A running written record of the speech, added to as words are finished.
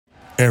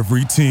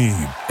Every team,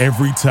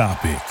 every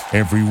topic,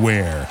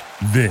 everywhere.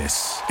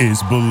 This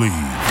is Believe.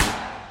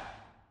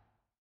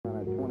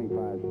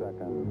 25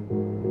 seconds.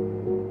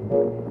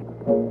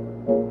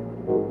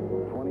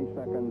 20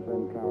 seconds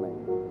and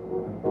counting.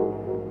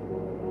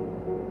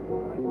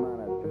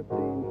 T-minus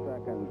 15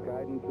 seconds.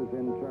 Guidance is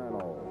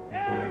internal.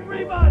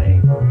 Everybody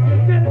is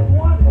getting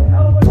one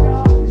hell of a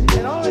job. And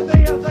the only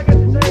thing else I got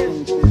to say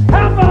is,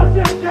 how about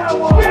this,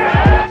 Cowboys?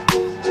 Yeah!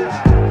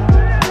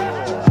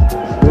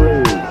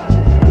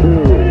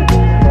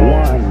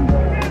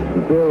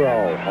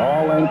 0.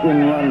 All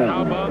engine running.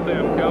 How about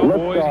them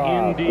Cowboys?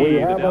 Indeed. We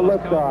have a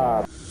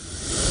liftoff.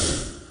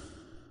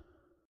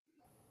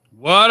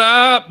 What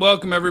up?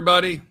 Welcome,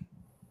 everybody.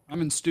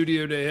 I'm in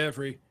Studio Day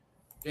Heffrey.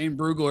 Dane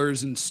Brugler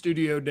is in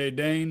Studio Day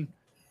Dane.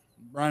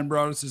 Brian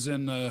Broaddus is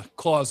in the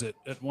closet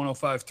at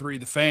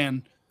 105.3 The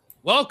Fan.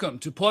 Welcome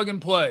to Plug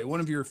and Play, one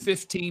of your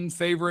 15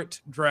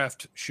 favorite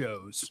draft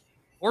shows.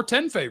 Or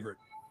 10 favorite.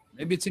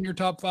 Maybe it's in your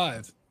top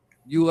 5.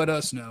 You let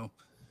us know.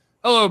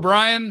 Hello,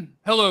 Brian.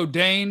 Hello,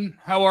 Dane.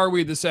 How are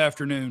we this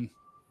afternoon,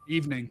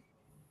 evening?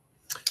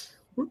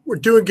 We're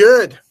doing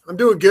good. I'm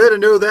doing good. I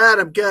know that.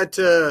 I've got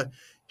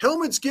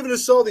Hellman's giving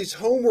us all these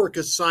homework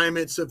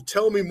assignments of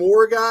Tell Me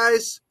More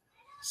guys.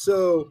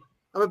 So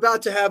I'm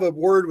about to have a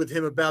word with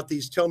him about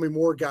these Tell Me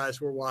More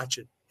guys we're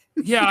watching.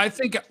 Yeah, I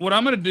think what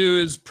I'm going to do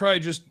is probably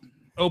just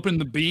open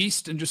the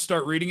Beast and just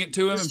start reading it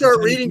to him. Start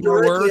reading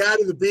directly out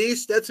of the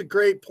Beast. That's a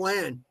great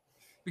plan.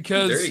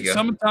 Because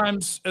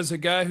sometimes as a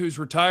guy who's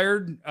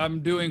retired, I'm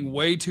doing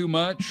way too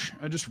much.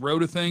 I just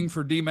wrote a thing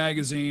for D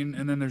Magazine,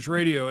 and then there's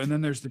radio, and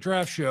then there's the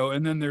draft show,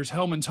 and then there's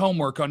Hellman's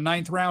homework on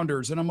ninth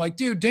rounders. And I'm like,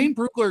 dude, Dane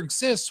Brugler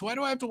exists. Why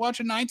do I have to watch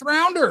a ninth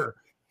rounder?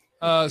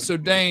 So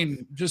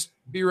Dane, just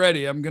be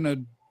ready. I'm going to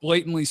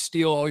blatantly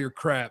steal all your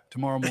crap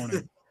tomorrow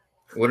morning.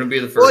 Wouldn't be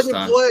the first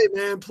time. Plug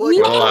and play,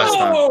 man. Plug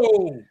and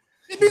play.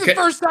 It'd be the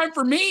first time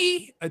for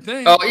me, I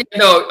think. Oh,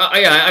 no,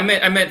 yeah,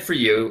 I meant for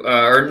you,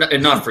 or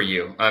not for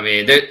you. I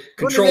mean,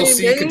 Control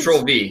C, names?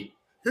 Control V.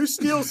 Who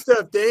steals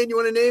stuff, Dane? You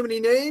want to name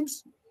any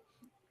names?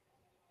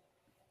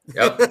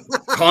 Yep,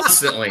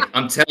 constantly.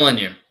 I'm telling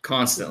you,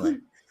 constantly.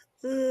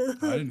 I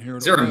didn't hear it.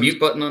 Is there a mute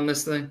button on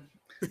this thing?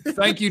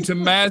 Thank you to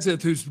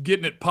Mazeth, who's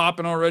getting it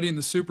popping already in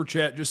the super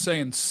chat, just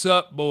saying,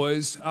 sup,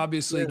 boys.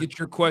 Obviously, get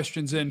your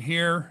questions in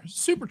here.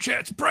 Super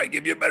chats probably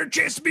give you a better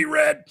chance to be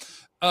read.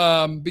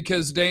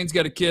 Because Dane's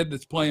got a kid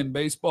that's playing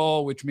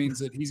baseball, which means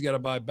that he's got to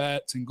buy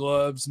bats and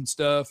gloves and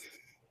stuff.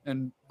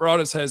 And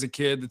Broaddus has a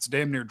kid that's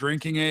damn near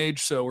drinking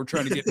age, so we're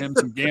trying to get him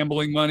some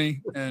gambling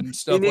money and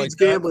stuff like that. He needs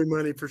gambling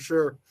money for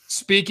sure.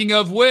 Speaking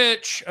of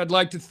which, I'd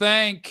like to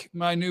thank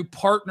my new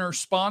partner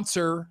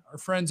sponsor, our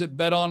friends at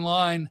Bet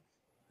Online.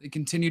 They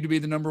continue to be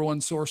the number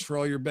one source for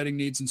all your betting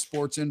needs and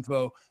sports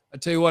info. I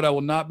tell you what, I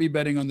will not be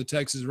betting on the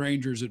Texas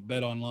Rangers at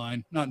Bet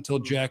Online, not until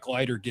Jack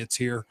Leiter gets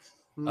here.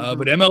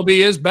 But MLB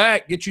is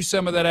back. Get you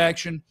some of that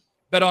action.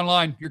 Bet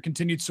Online, your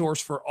continued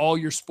source for all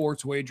your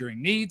sports wagering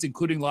needs,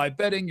 including live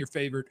betting, your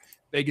favorite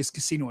Vegas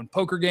casino and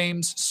poker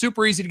games.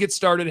 Super easy to get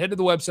started. Head to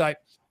the website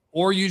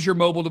or use your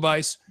mobile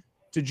device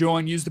to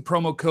join. Use the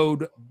promo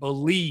code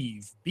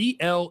BELIEVE,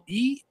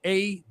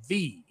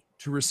 BLEAV,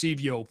 to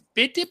receive your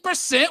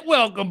 50%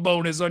 welcome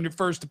bonus on your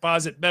first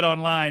deposit. Bet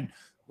Online,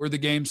 where the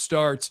game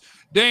starts.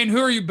 Dane, who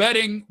are you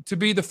betting to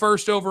be the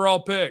first overall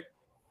pick?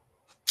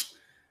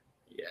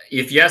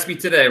 If you ask me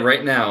today,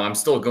 right now, I'm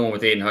still going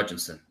with Aiden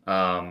Hutchinson.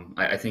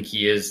 I think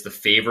he is the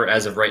favorite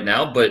as of right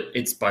now, but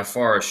it's by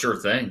far a sure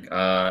thing.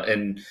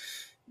 And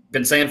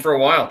been saying for a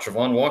while,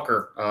 Travon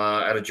Walker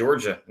out of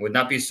Georgia. Would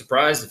not be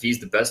surprised if he's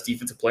the best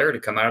defensive player to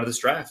come out of this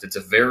draft. It's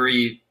a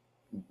very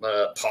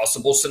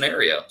possible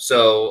scenario.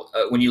 So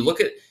when you look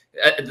at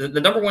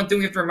the number one thing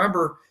we have to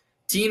remember,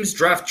 teams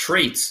draft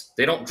traits.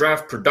 They don't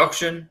draft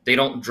production. They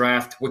don't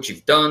draft what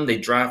you've done. They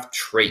draft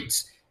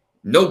traits.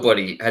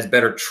 Nobody has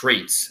better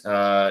traits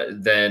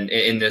than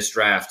in this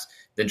draft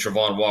than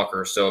Travon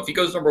Walker. So if he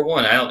goes number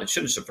one, it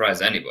shouldn't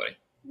surprise anybody.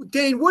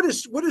 Dane, what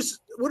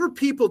are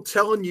people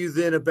telling you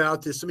then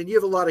about this? I mean, you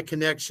have a lot of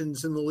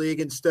connections in the league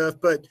and stuff,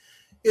 but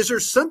is there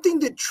something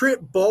that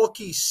Trent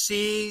Baalke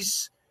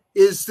sees?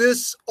 Is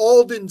this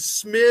Aldon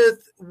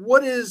Smith?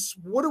 What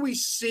are we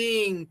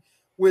seeing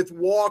with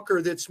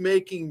Walker that's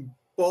making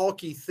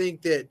Baalke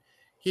think that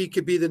he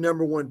could be the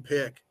number one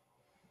pick?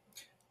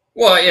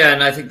 Well, yeah,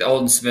 and I think the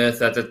Aldon Smith,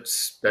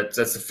 that's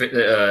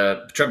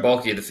the Trent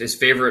Baalke, his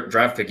favorite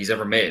draft pick he's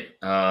ever made,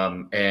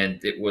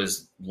 and it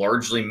was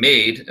largely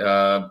made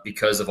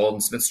because of Aldon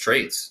Smith's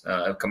traits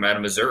coming out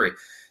of Missouri.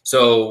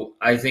 So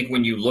I think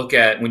when you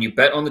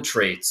bet on the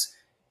traits,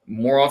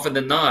 more often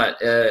than not,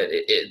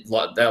 a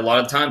lot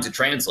of times it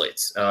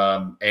translates.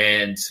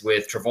 And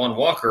with Travon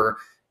Walker,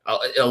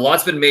 a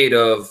lot's been made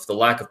of the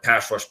lack of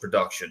pass rush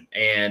production,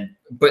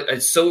 but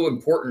it's so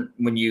important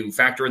when you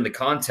factor in the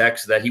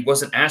context that he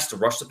wasn't asked to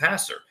rush the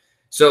passer.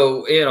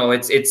 So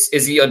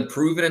is he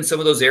unproven in some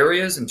of those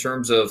areas in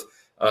terms of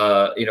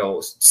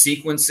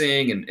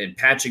sequencing and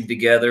patching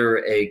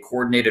together a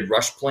coordinated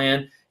rush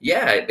plan?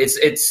 Yeah,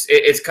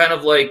 it's kind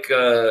of like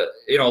a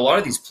lot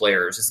of these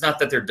players. It's not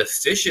that they're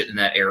deficient in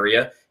that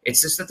area.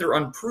 It's just that they're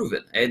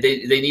unproven and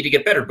they need to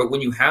get better. But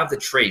when you have the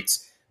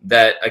traits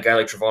that a guy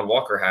like Travon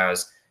Walker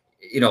has,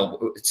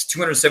 it's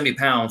 270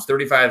 pounds,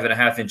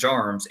 35.5-inch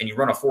arms, and you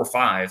run a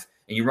 4.5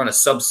 and you run a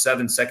sub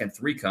 7-second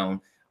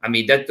 3-cone. I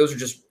mean, those are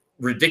just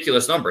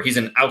ridiculous number. He's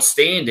an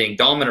outstanding,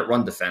 dominant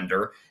run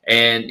defender,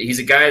 and he's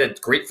a guy that's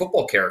great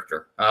football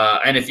character.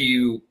 And if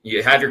you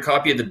have your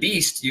copy of The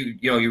Beast,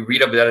 you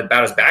read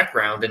about his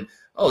background, and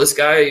this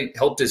guy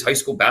helped his high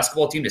school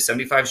basketball team to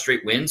 75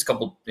 straight wins,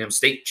 couple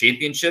state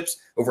championships,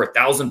 over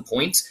 1,000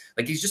 points.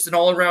 Like, he's just an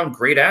all-around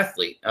great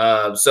athlete.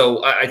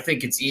 So I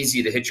think it's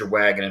easy to hit your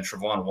wagon in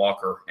Travon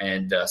Walker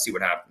and see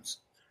what happens.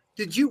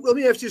 Let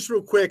me ask you just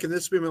real quick, and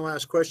this will be my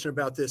last question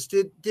about this.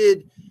 Did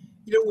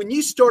when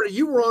you started,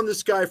 you were on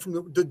this guy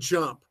from the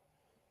jump,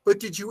 but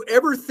did you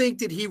ever think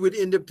that he would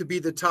end up to be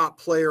the top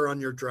player on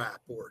your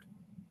draft board?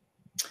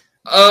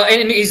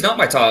 And he's not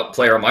my top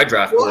player on my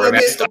draft board. I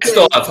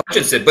still have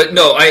Hutchinson, but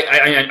no, I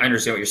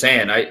understand what you're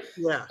saying.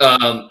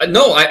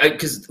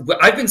 Because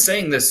I've been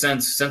saying this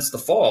since the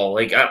fall.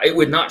 Like, it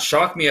would not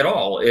shock me at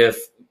all if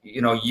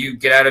you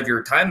get out of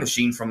your time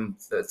machine from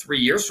 3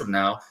 years from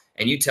now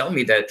and you tell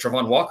me that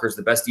Travon Walker is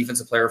the best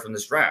defensive player from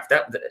this draft.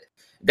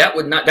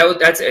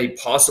 That's a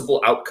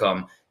possible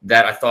outcome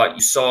that I thought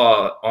you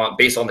saw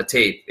based on the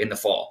tape in the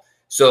fall.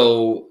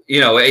 So,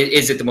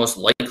 is it the most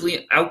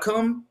likely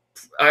outcome?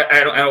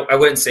 I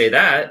wouldn't say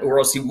that, or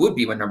else he would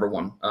be my number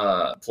one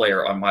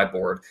player on my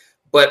board.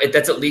 But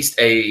that's at least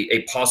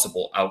a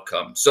possible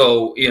outcome.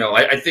 So,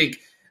 I think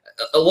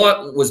a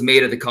lot was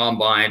made of the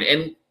combine,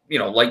 and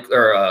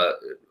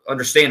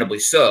understandably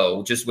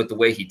so, just with the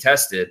way he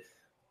tested.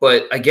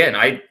 But again,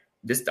 I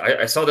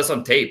I saw this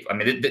on tape. I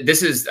mean,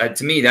 this is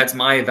to me, that's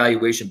my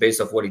evaluation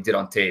based off what he did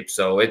on tape.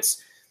 So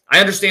I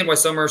understand why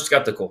some are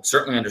skeptical.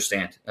 Certainly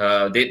understand.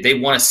 They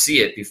want to see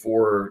it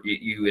before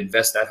you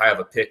invest that high of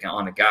a pick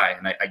on a guy,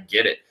 and I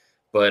get it.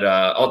 But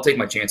I'll take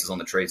my chances on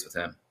the trades with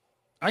him.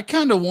 I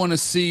kind of want to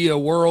see a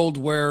world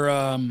where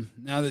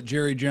now that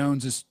Jerry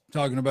Jones is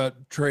talking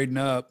about trading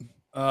up,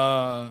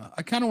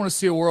 I kind of want to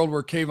see a world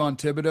where Kayvon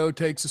Thibodeau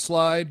takes a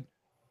slide,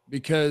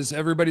 because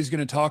everybody's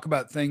going to talk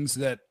about things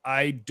that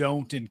I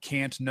don't and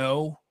can't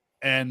know.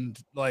 And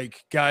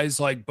like guys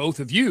like both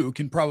of you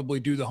can probably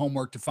do the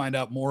homework to find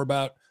out more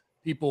about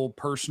people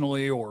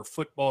personally or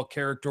football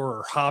character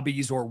or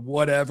hobbies or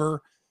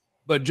whatever.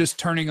 But just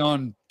turning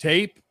on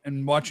tape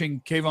and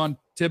watching Kayvon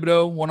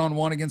Thibodeau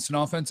one-on-one against an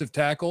offensive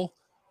tackle,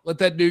 let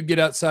that dude get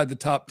outside the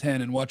top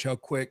 10 and watch how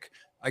quick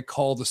I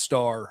call the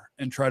star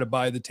and try to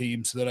buy the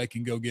team so that I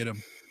can go get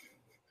him.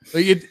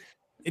 Like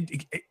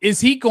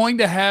is he going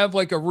to have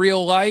like a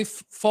real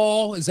life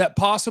fall? Is that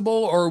possible?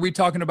 Or are we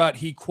talking about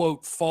he,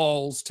 quote,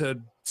 falls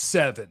to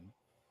 7?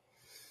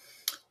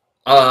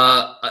 So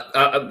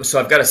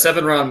I've got a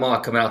 7-round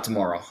mock coming out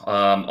tomorrow.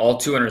 All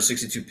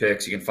 262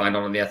 picks you can find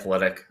on The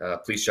Athletic.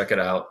 Please check it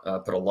out.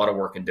 Put a lot of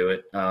work into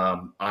it.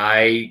 Kayvon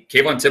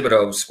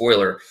Thibodeau,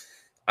 spoiler,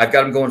 I've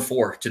got him going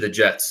 4 to the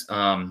Jets.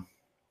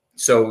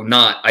 So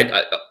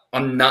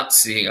I'm not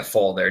seeing a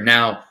fall there.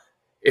 Now,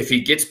 if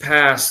he gets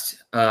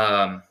past,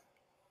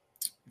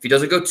 if he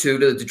doesn't go 2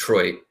 to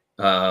Detroit,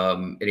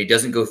 and he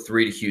doesn't go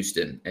 3 to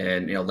Houston,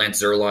 and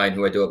Lance Zierlein,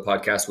 who I do a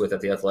podcast with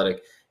at The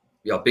Athletic,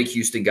 big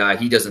Houston guy,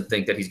 he doesn't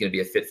think that he's going to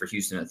be a fit for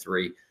Houston at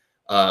 3.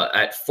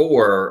 At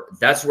 4,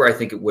 that's where I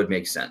think it would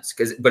make sense.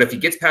 But if he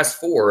gets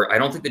past 4, I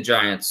don't think the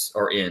Giants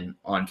are in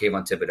on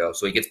Kayvon Thibodeau.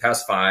 So he gets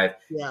past 5.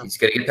 Yeah. He's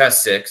going to get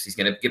past 6. He's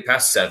going to get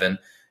past 7.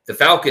 The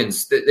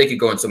Falcons, they could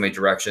go in so many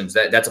directions.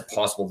 That's a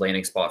possible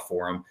landing spot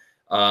for him.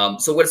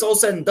 So when it's all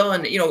said and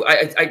done,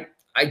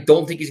 I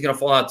don't think he's going to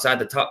fall outside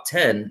the top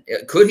 10.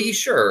 Could he?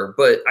 Sure.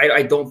 But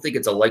I don't think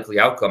it's a likely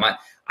outcome.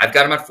 I've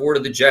got him at 4 to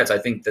the Jets. I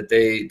think that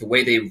the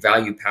way they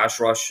value pass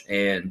rush,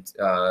 and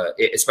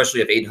especially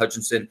if Aiden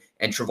Hutchinson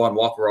and Travon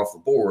Walker off the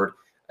board,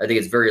 I think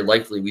it's very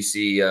likely we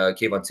see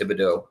Kayvon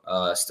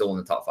Thibodeau still in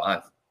the top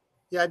 5.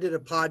 Yeah, I did a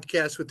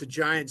podcast with the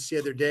Giants the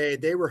other day.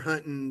 They're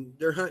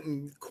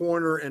hunting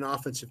corner and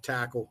offensive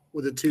tackle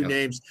with the 2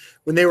 names.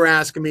 When they were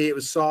asking me, it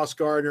was Sauce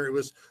Gardner. It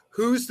was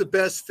who's the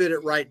best fit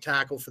at right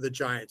tackle for the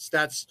Giants.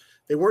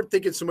 They weren't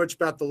thinking so much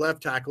about the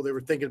left tackle. They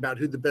were thinking about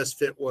who the best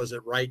fit was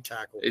at right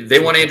tackle. They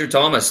want Andrew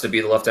Thomas to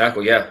be the left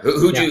tackle. Yeah.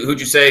 Who'd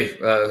you say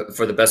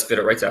for the best fit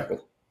at right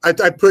tackle? I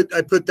put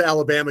the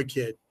Alabama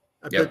kid.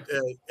 I put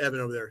Evan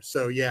over there.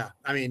 So yeah,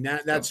 I mean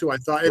that's who I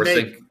thought.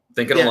 And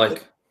thinking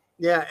alike.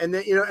 Yeah, and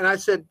then and I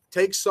said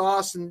take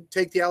Sauce and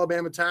take the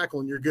Alabama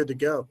tackle, and you're good to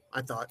go.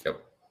 I thought. Yep.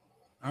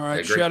 All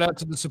right, shout out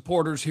to the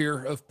supporters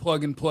here of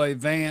Plug and Play.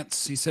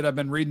 Vance, he said, I've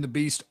been reading The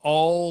Beast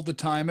all the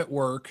time at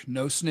work.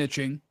 No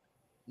snitching.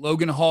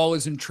 Logan Hall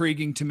is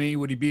intriguing to me.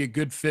 Would he be a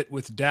good fit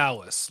with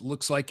Dallas?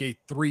 Looks like a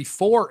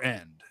 3-4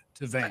 end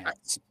to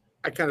Vance.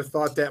 I kind of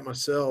thought that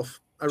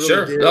myself. I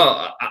really did.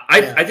 No,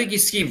 I think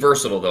he's scheme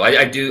versatile, though.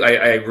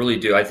 I really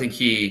do. I think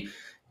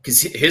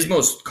because his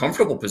most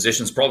comfortable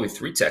position is probably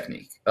 3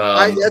 technique.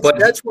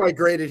 That's why I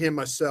graded him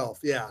myself.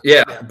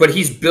 Yeah. But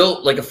he's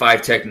built like a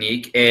 5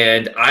 technique,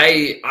 and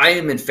I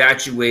am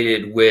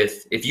infatuated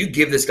with if you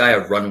give this guy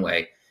a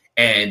runway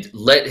and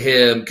let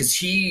him, because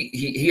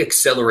he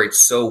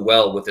accelerates so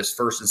well with his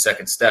first and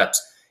second steps.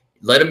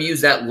 Let him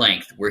use that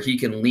length where he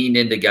can lean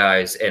into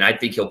guys, and I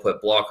think he'll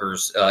put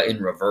blockers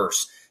in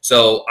reverse.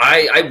 So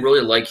I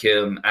really like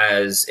him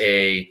as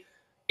a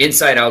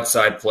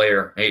inside-outside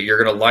player.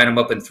 You're going to line him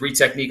up in 3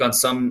 technique on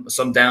some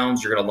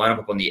downs. You're going to line him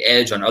up on the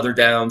edge on other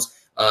downs,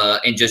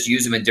 and just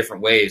use him in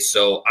different ways.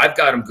 So I've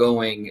got him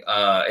going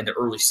in the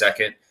early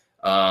second.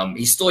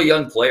 He's still a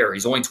young player.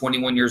 He's only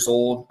 21 years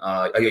old,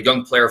 a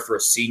young player for a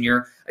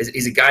senior.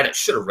 He's a guy that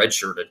should have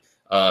redshirted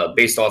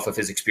based off of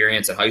his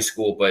experience in high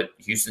school, but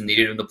Houston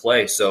needed him to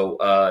play. So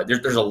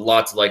there's a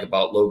lot to like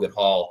about Logan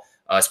Hall,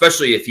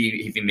 especially if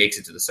he makes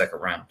it to the second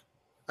round.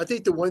 I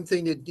think the one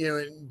thing that,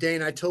 and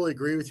Dane, I totally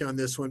agree with you on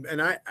this one.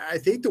 And I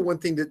think the one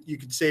thing that you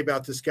could say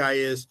about this guy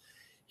is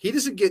he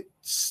doesn't get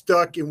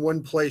stuck in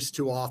one place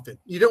too often.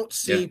 You don't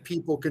see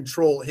people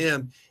control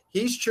him.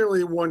 He's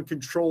generally the one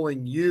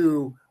controlling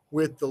you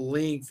with the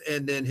length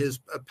and then his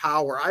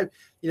power.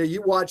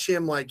 You watch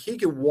him, like, he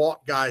can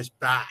walk guys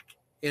back.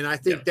 And I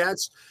think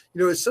that's,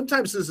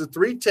 sometimes there's a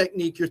 3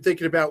 technique you're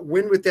thinking about,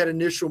 win with that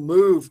initial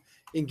move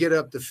and get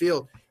up the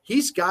field.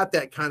 He's got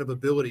that kind of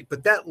ability,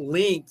 but that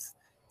length,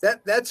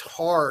 that's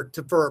hard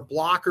for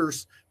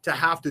blockers to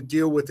have to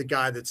deal with a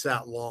guy that's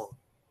that long.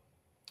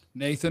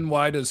 Nathan,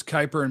 why does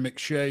Kiper and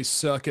McShay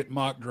suck at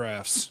mock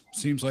drafts?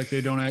 Seems like they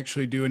don't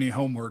actually do any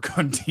homework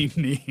on team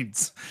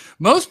needs.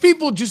 Most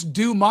people just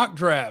do mock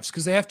drafts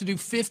because they have to do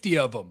 50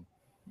 of them.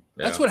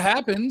 Yeah. That's what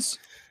happens,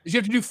 is you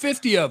have to do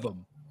 50 of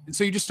them. And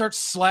so you just start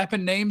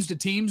slapping names to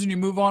teams and you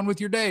move on with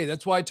your day.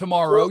 That's why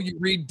tomorrow you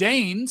read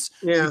Dane's,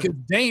 because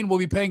Dane will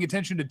be paying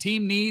attention to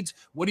team needs,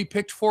 what he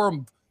picked for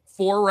him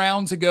 4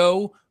 rounds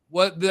ago,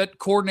 what that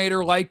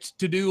coordinator liked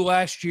to do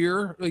last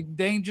year. Like,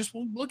 Dane, just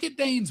look at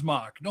Dane's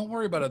mock. Don't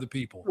worry about other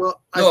people.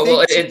 Well,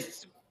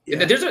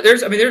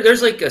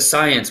 there's like a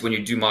science when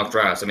you do mock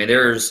drafts. I mean,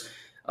 there's,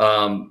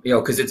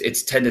 because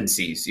it's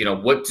tendencies.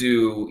 What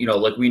do,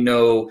 like we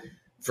know,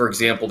 for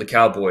example, the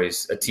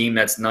Cowboys, a team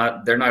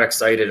they're not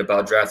excited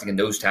about drafting a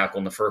nose tackle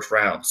in the first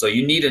round. So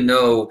you need to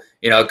know,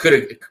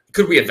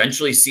 could we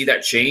eventually see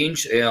that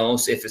change?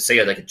 If it's,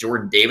 say, like a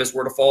Jordan Davis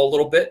were to fall a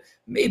little bit,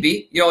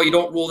 maybe, you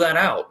don't rule that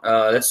out.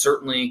 That's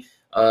certainly,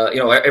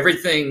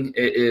 everything,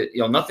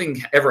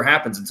 nothing ever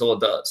happens until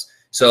it does.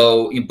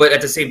 So, but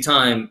at the same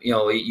time,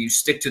 you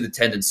stick to the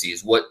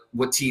tendencies, what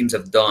teams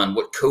have done,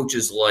 what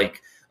coaches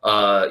like.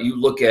 You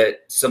look at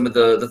some of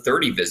the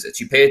 30 visits,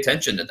 you pay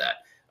attention to that.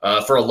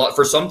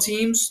 For some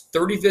teams,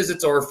 30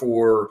 visits are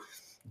for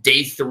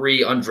day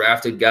 3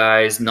 undrafted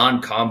guys,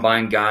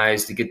 non-combine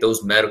guys to get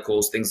those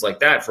medicals, things like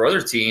that. For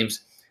other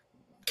teams,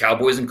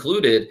 Cowboys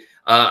included,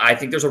 I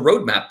think there's a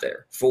roadmap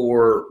there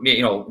for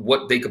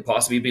what they could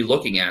possibly be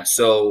looking at.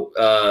 So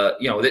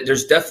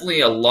there's definitely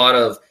a lot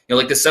of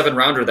like the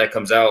 7-rounder that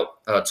comes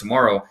out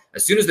tomorrow.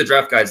 As soon as the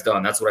draft guide's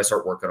done, that's what I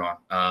start working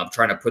on.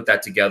 Trying to put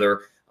that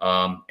together,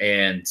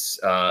 and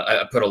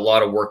I put a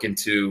lot of work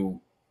into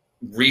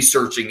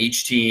researching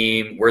each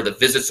team, where the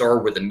visits are,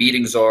 where the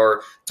meetings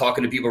are,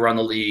 talking to people around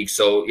the league.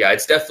 So yeah,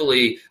 it's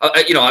definitely,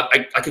 I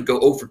could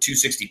go 0 for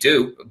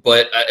 262,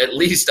 but at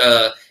least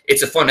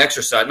it's a fun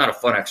exercise, not a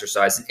fun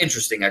exercise, an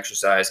interesting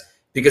exercise,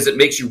 because it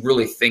makes you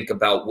really think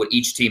about what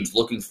each team's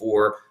looking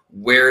for,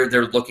 where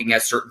they're looking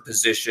at certain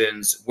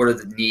positions, what are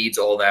the needs,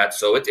 all that.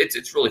 So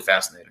it's really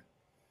fascinating.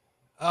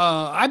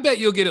 I bet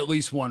you'll get at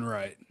least one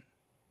right.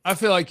 I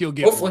feel like you'll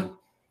get hopefully one.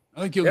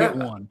 I think you'll get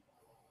one.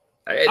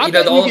 All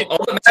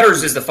that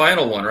matters is the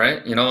final one,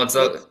 right? It's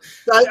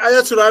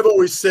that's what I've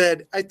always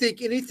said. I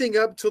think anything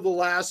up to the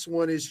last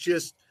one is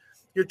just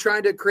you're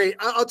trying to create.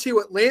 I'll tell you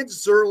what,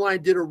 Lance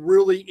Zierlein did a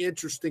really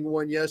interesting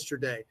one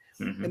yesterday.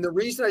 Mm-hmm. And the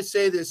reason I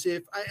say this,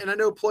 and I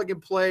know plug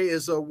and play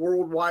is a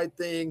worldwide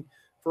thing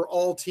for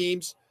all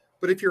teams,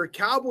 but if you're a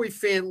Cowboy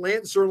fan,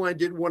 Lance Zierlein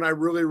did one I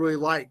really, really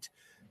liked,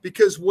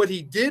 because what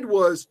he did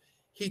was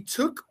he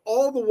took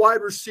all the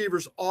wide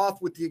receivers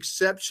off with the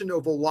exception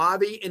of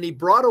Olave, and he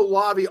brought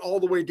Olave all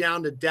the way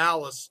down to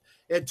Dallas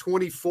at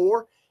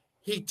 24.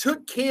 He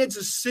took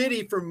Kansas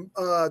City from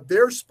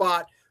their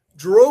spot,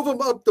 drove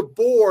them up the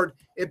board,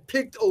 and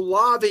picked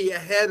Olave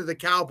ahead of the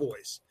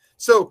Cowboys.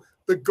 So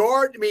the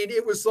guard,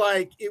 it was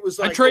like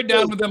I trade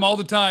down with them all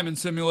the time in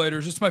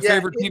simulators. It's my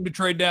favorite team to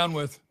trade down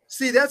with.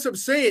 See, that's what I'm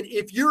saying.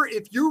 If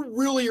you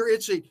really are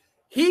itching,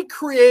 he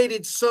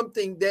created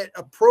something that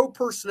a pro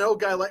personnel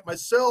guy like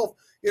myself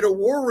in a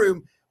war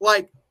room,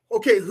 like,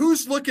 okay,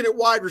 who's looking at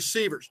wide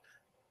receivers?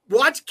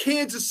 Watch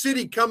Kansas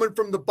City coming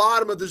from the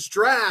bottom of this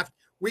draft.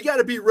 We got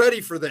to be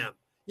ready for them.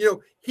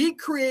 He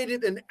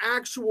created an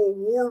actual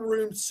war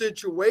room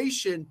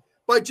situation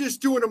by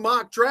just doing a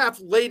mock draft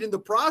late in the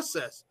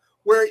process,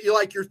 where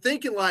you're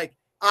thinking like,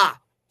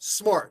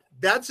 smart.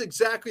 That's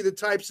exactly the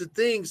types of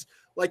things,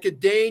 like a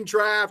Dane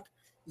draft,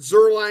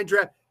 Zierlein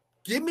draft.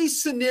 Give me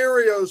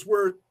scenarios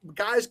where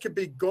guys could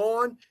be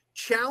gone.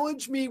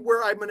 Challenge me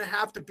where I'm going to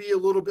have to be a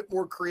little bit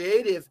more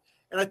creative.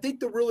 And I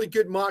think the really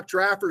good mock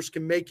drafters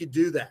can make you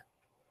do that.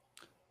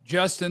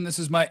 Justin, this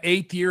is my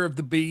 8th year of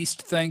the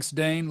Beast. Thanks,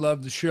 Dane.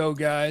 Love the show,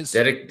 guys.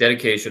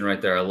 Dedication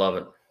right there. I love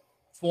it.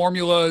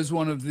 Formula is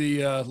one of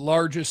the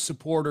largest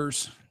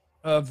supporters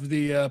of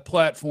the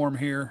platform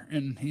here,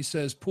 and he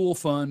says, pool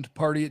fund,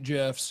 party at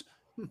Jeff's.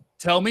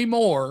 Tell me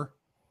more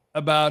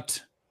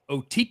about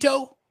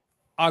Otito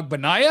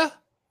Agbanaya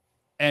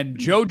and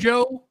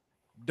Jojo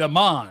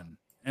Damon.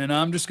 And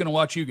I'm just going to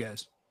watch you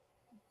guys.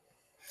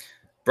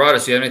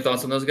 Broadus, you have any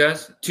thoughts on those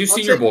guys? Two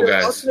Senior Bowl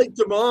guys. I'll take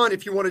Damon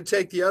if you want to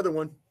take the other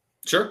one.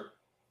 Sure.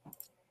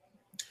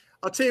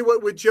 I'll tell you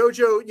what, with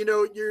JoJo,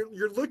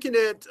 you're looking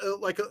at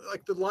like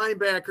the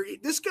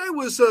linebacker. This guy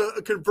was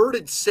a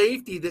converted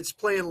safety that's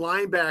playing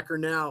linebacker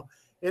now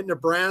in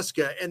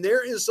Nebraska, and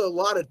there is a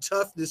lot of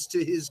toughness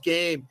to his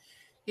game.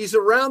 He's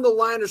around the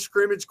line of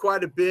scrimmage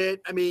quite a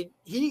bit. I mean,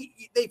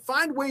 they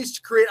find ways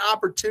to create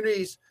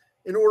opportunities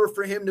in order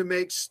for him to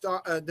make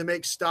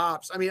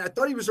stops. I mean, I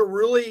thought he was a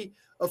really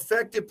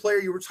effective player.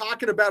 You were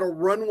talking about a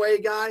runway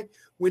guy.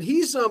 When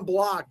he's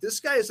unblocked, this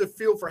guy has a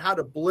feel for how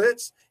to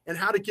blitz and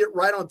how to get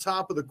right on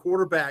top of the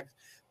quarterback.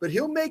 But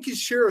he'll make his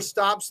share of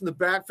stops in the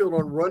backfield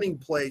on running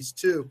plays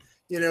too.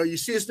 You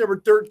see his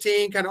number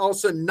 13 kind of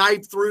also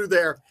knife through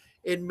there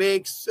and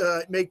make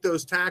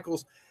those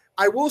tackles.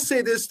 I will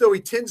say this, though,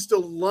 he tends to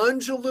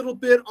lunge a little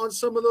bit on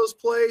some of those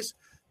plays.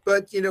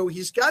 But,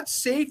 he's got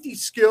safety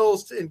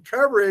skills and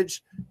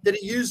coverage that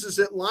he uses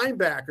at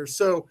linebacker.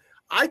 So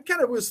I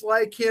kind of was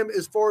like him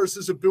as far as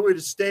his ability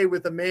to stay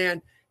with a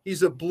man.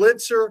 He's a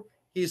blitzer.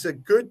 He's a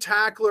good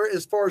tackler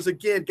as far as,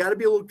 again, got to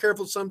be a little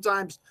careful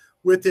sometimes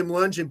with him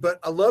lunging. But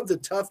I love the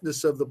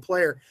toughness of the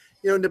player.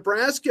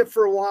 Nebraska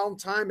for a long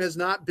time has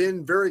not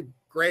been very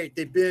great.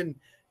 They've been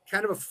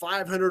kind of a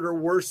 500 or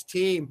worse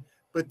team.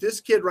 But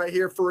this kid right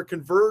here, for a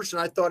conversion,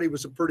 I thought he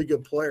was a pretty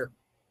good player.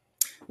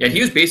 Yeah,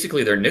 he was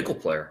basically their nickel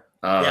player.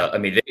 I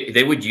mean,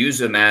 they would use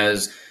him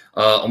as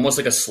almost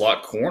like a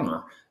slot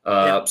corner.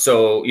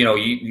 So,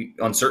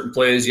 on certain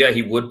plays,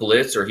 he would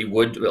blitz, or he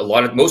would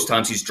most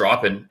times he's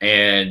dropping,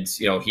 and,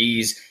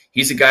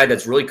 he's a guy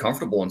that's really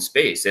comfortable in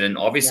space. And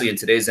obviously in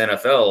today's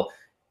NFL,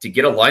 to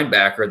get a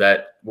linebacker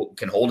that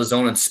can hold his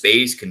own in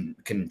space, can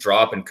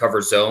drop and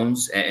cover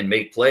zones and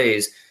make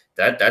plays,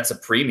 that's a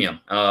premium.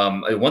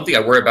 One thing I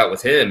worry about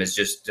with him is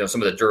just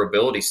some of the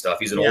durability stuff.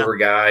 He's an older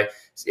guy.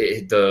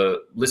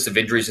 The list of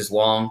injuries is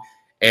long.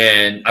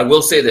 And I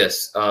will say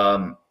this.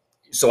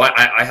 So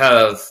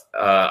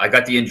I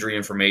got the injury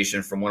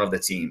information from one of the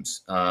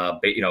teams,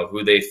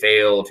 who they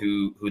failed,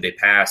 who they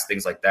passed,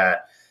 things like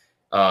that.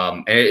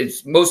 And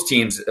it's most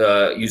teams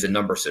use a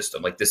number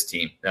system like this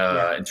team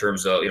in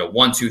terms of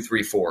 1, 2,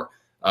 3, 4.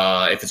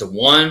 If it's a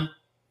 1,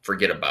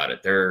 forget about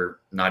it. They're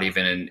not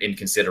even in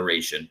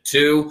consideration.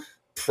 2,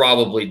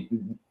 probably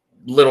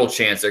little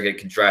chance they're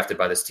getting drafted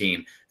by this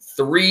team.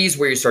 3 is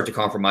where you start to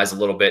compromise a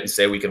little bit and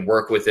say we can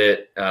work with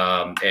it,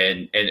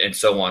 and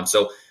so on.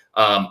 So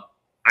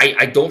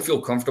I don't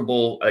feel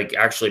comfortable like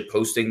actually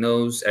posting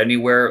those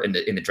anywhere in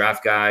the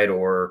draft guide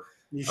or.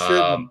 You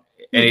shouldn't.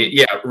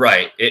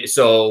 Right.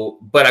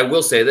 But I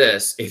will say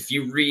this: if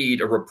you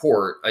read a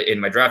report in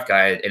my draft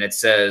guide and it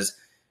says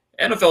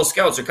NFL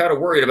scouts are kind of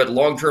worried about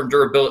long-term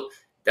durability,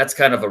 that's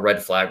kind of a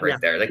red flag right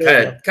there.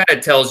 That kind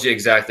of tells you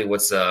exactly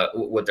what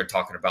they're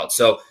talking about.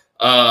 So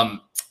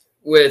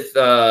with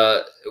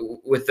who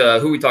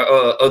we talk,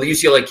 the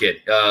UCLA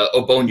kid,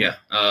 Obonya,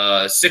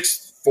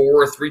 6'4",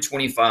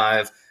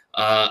 325.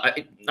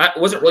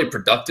 Wasn't really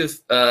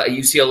productive at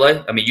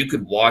UCLA. I mean, you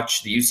could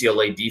watch the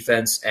UCLA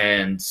defense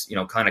and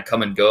kind of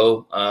come and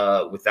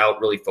go without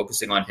really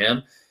focusing on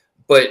him.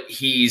 But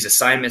he's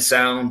assignment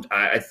sound.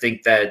 I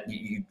think that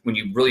when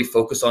you really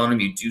focus on him,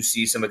 you do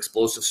see some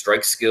explosive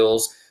strike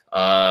skills.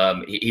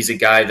 He's a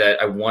guy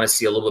that I want to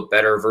see a little bit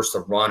better versus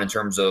the run in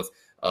terms of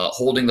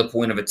holding the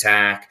point of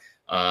attack.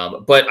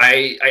 But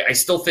I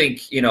still think,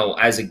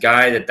 as a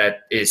guy that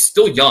is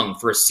still young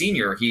for a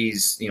senior,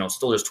 he's,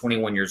 still just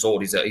 21 years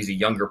old. He's a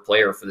younger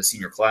player for the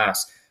senior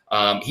class.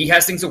 He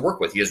has things to work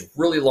with. He has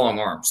really long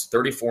arms,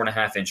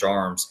 34.5-inch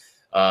arms.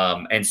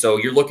 And so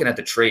you're looking at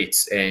the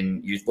traits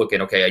and you're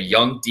looking, okay, a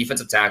young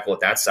defensive tackle at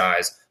that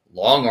size,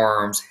 long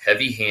arms,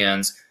 heavy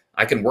hands.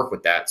 I can work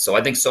with that. So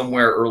I think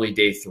somewhere early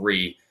day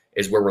 3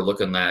 is where we're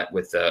looking at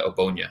with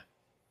Obonya.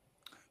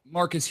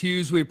 Marcus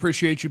Hughes, we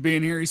appreciate you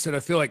being here. He said, I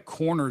feel like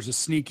corner is a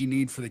sneaky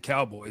need for the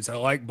Cowboys. I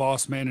like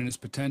Boss Man and his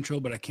potential,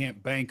 but I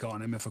can't bank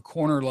on him. If a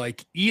corner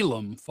like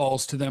Elam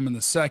falls to them in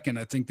the second,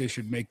 I think they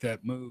should make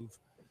that move.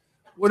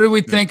 What do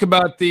we think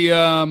about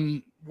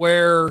the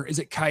where is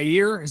it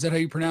Kaiir? Is that how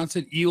you pronounce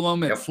it?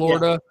 Elam at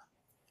Florida.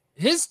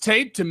 Yeah. His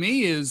tape to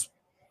me is,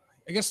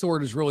 I guess the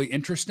word is really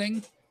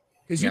interesting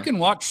because you can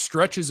watch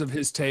stretches of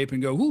his tape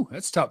and go, ooh,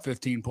 that's top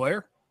 15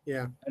 player.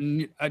 Yeah.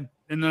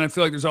 And then I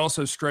feel like there's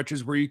also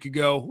stretches where you could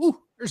go,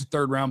 ooh, there's a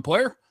 3rd-round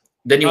player.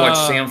 Then you watch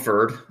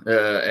Samford,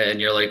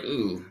 and you're like,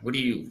 ooh, what are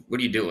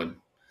you doing?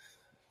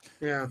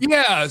 Yeah.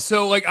 Yeah.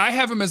 So like I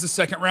have him as a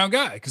 2nd-round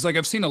guy because like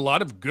I've seen a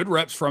lot of good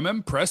reps from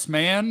him. Press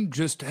man,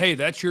 just hey,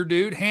 that's your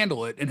dude,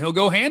 handle it, and he'll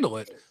go handle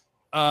it.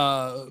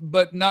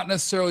 But not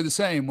necessarily the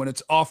same when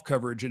it's off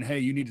coverage and hey,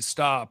 you need to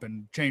stop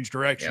and change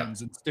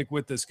directions and stick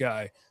with this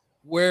guy.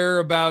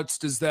 Whereabouts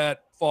does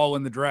that fall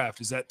in the draft?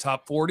 Is that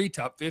top 40,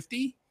 top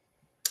 50?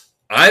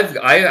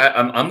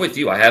 I'm with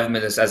you. I have him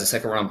as a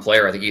second round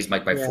player. I think he's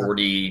like my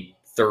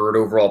 43rd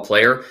overall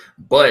player,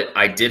 but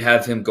I did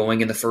have him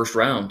going in the first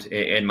round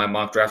in my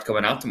mock draft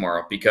coming out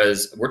tomorrow,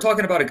 because we're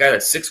talking about a guy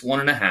that's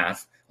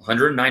 6'1.5",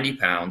 190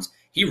 pounds.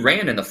 He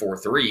ran in the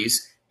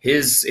 4.3s.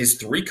 His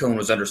 3-cone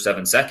was under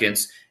 7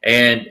 seconds,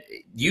 and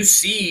you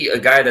see a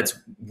guy that's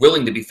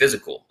willing to be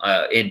physical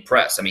in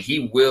press. I mean,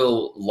 he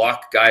will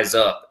lock guys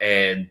up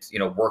and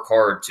work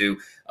hard to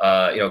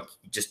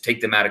just take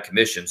them out of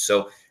commission.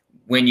 So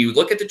when you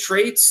look at the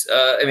traits,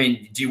 I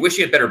mean, do you wish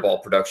he had better ball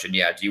production?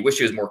 Yeah. Do you wish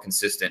he was more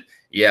consistent?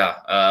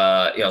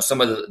 Yeah. Some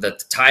of the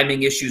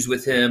timing issues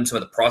with him, some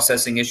of the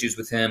processing issues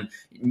with him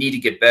need to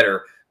get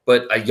better.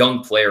 But a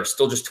young player,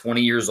 still just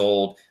 20 years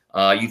old.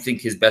 You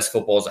think his best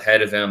football is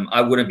ahead of him.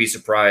 I wouldn't be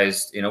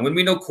surprised. When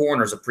we know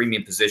corner is a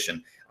premium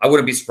position, I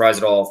wouldn't be surprised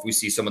at all if we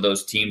see some of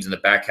those teams in the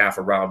back half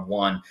of round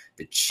one,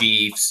 the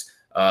Chiefs,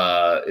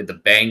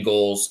 the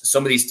Bengals,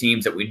 some of these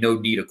teams that we know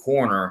need a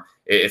corner,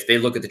 if they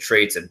look at the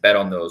traits and bet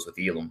on those with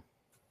Elam.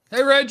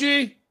 Hey,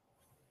 Reggie.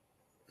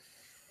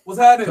 What's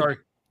happening? Sorry.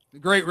 The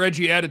great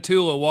Reggie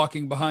Atatula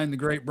walking behind the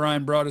great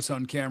Brian Broaddus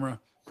on camera.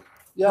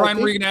 Yeah, Brian,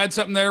 were you going to add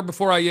something there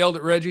before I yelled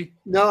at Reggie?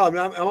 No, I'm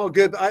all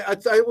good.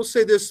 I will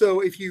say this,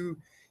 though. If you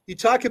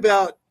talk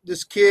about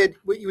this kid,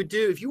 what you would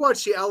do, if you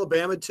watch the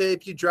Alabama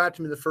tape, you draft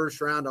him in the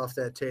first round off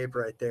that tape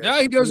right there.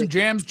 Yeah, he goes and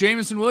jams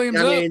Jamison Williams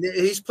up.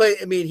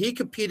 He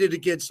competed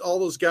against all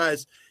those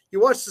guys. You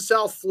watch the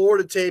South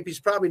Florida tape, he's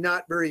probably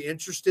not very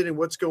interested in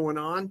what's going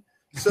on.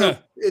 So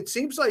it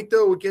seems like,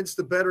 though, against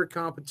the better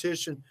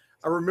competition,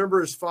 I remember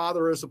his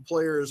father as a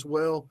player as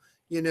well.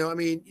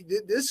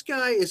 This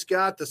guy has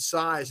got the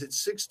size.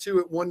 It's 6'2"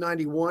 at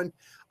 191.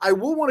 I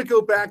will want to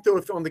go back,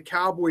 though, on the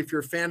Cowboy, if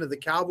you're a fan of the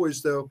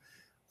Cowboys, though.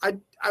 I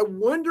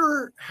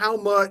wonder how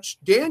much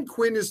Dan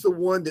Quinn is the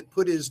one that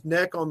put his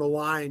neck on the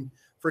line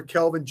for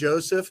Kelvin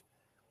Joseph.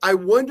 I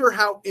wonder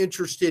how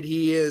interested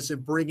he is in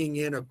bringing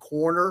in a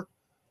corner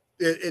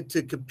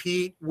to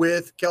compete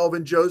with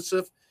Kelvin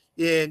Joseph.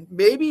 And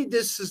maybe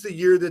this is the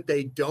year that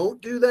they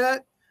don't do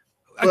that.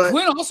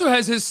 Quinn also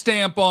has his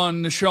stamp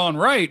on Nashawn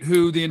Wright,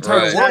 who the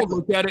entire world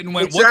looked at it and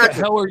went, What the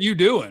hell are you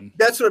doing?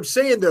 That's what I'm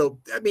saying, though.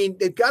 I mean,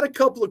 they've got a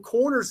couple of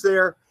corners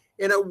there,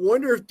 and I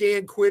wonder if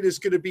Dan Quinn is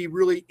going to be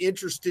really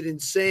interested in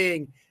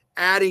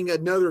adding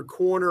another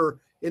corner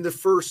in the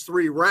first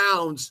 3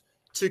 rounds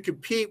to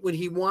compete when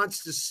he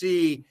wants to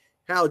see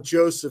how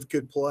Joseph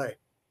could play.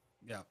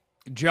 Yeah.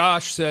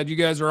 Josh said, you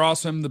guys are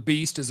awesome. The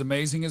Beast is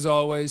amazing as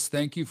always.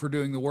 Thank you for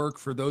doing the work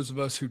for those of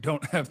us who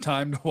don't have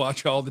time to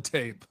watch all the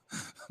tape.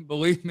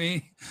 Believe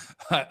me,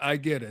 I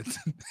get it.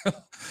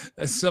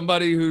 As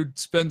somebody who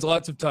spends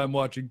lots of time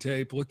watching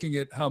tape, looking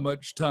at how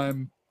much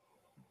time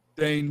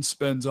Dane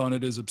spends on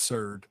it is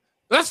absurd.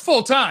 That's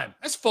full time.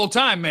 That's full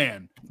time,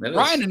 man.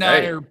 Ryan and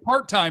I are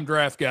part-time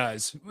draft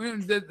guys.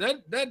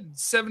 That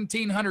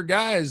 1,700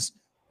 guys,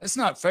 that's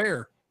not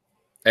fair.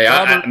 Hey,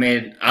 I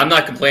mean, I'm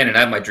not complaining. I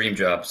have my dream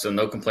job, so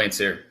no complaints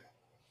here.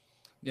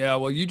 Yeah,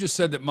 well, you just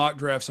said that mock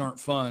drafts aren't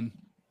fun.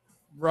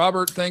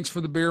 Robert, thanks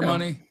for the beer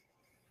money.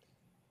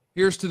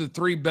 Here's to the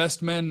 3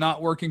 best men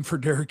not working for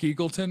Derek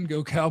Eagleton.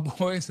 Go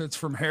Cowboys. That's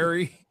from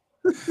Harry.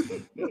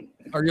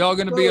 Are y'all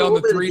going to be on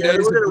the 3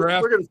 days of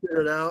draft? We're going to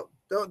figure it out.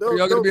 Are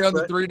y'all going to be on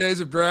the 3 days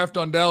of draft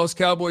on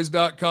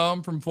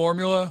DallasCowboys.com from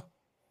Formula?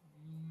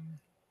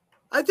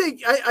 I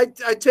think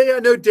I tell you, I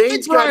know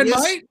Dane's got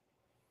his.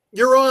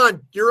 You're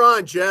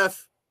on,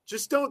 Jeff.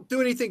 Just don't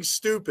do anything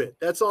stupid.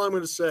 That's all I'm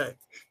going to say.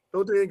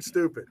 Don't do anything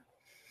stupid.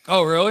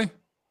 Oh, really?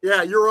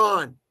 Yeah, you're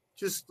on.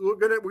 Just we're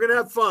gonna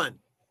have fun.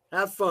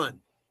 Have fun.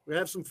 We're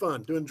gonna have some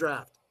fun doing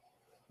draft.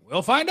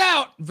 We'll find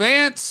out.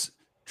 Vance,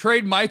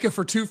 trade Micah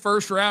for 2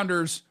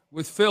 first-rounders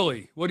with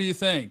Philly. What do you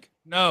think?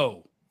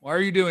 No. Why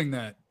are you doing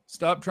that?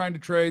 Stop trying to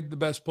trade the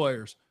best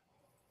players.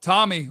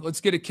 Tommy,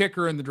 let's get a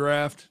kicker in the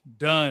draft.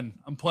 Done.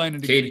 I'm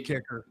planning to get a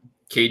kicker.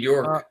 Cade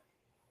York.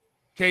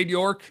 Cade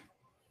York.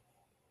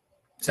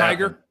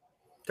 Tiger.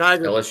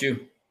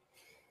 LSU.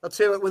 I'll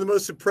tell you what, one of the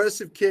most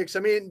impressive kicks. I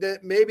mean,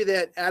 maybe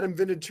that Adam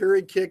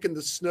Vinatieri kick in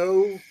the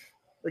snow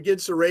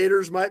against the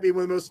Raiders might be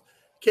one of the most.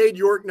 Cade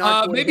York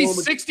knocked maybe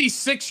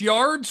 66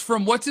 yards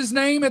from what's his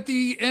name at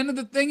the end of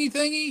the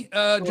thingy.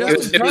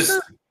 Justin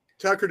Tucker.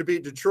 Tucker to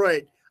beat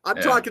Detroit. I'm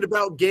talking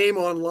about game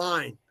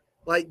online.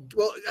 I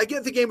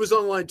get the game was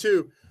online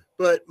too,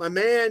 but my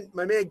man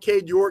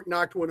Cade York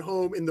knocked one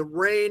home in the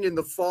rain, in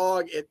the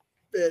fog at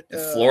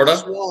Florida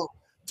Swamp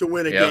to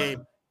win a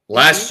game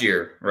last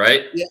year,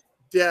 right?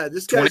 Yeah.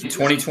 This guy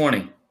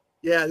 2020.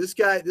 Yeah, this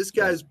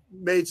guy's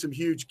made some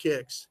huge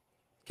kicks.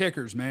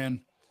 Kickers,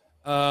 man.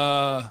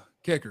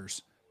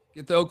 Kickers.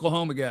 Get the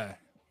Oklahoma guy,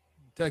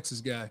 Texas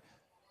guy.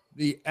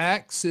 The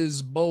axe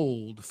is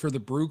bold for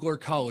the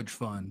Brugler College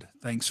Fund.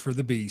 Thanks for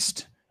the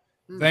Beast.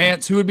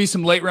 Vance, who would be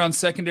some late round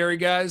secondary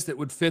guys that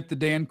would fit the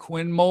Dan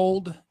Quinn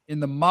mold in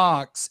the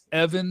mocks?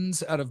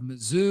 Evans out of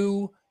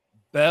Mizzou,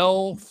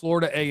 Bell,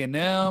 Florida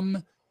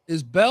A&M.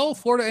 Is Bell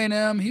Florida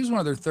A&M? He's one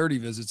of their 30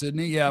 visits, isn't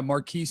he? Yeah,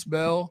 Marquise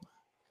Bell.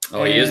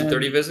 Oh, he is a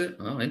 30 visit?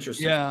 Oh,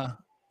 interesting. Yeah,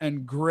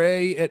 and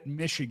Gray at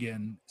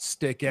Michigan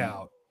stick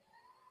out.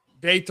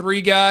 day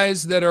 3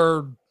 guys that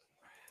are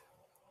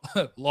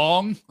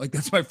long. Like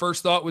that's my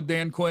first thought with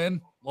Dan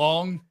Quinn.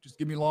 Long, just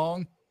give me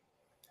long.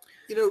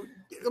 You know,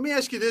 let me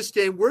ask you this,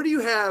 Dan. Where do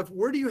you have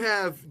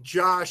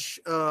Josh?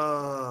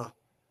 Where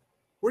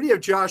do you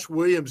have Josh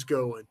Williams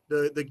going?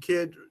 The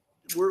kid.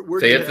 Where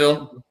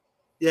Fayetteville.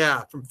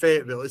 Yeah, from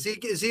Fayetteville. Is he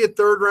a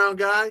 3rd round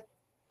guy?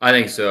 I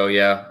think so.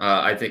 Yeah,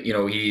 I think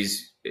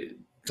he's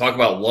talk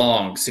about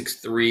long,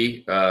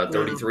 6'3",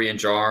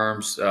 33-inch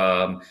arms.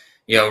 Low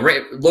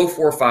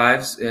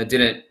 4.5s.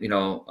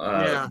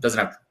 Didn't doesn't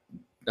have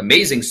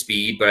amazing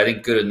speed, but I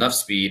think good enough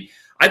speed.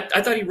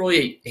 I thought he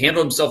really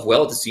handled himself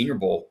well at the Senior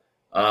Bowl.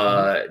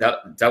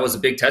 That was a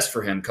big test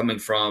for him coming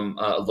from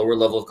a lower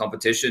level of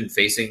competition,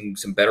 facing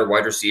some better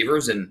wide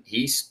receivers, and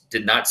he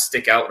did not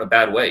stick out in a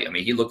bad way. I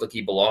mean, he looked like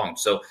he belonged.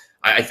 So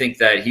I think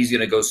that he's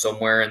going to go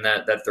somewhere in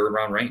that 3rd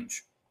round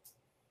range.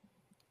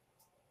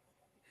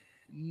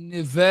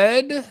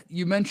 Nived,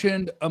 you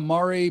mentioned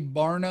Amari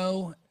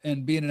Barno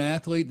and being an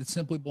athlete that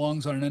simply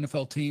belongs on an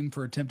NFL team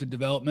for attempted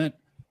development.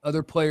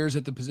 Other players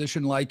at the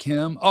position like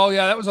him. Oh,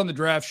 yeah, that was on the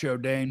draft show,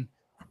 Dane.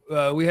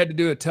 We had to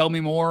do a tell me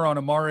more on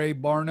Amari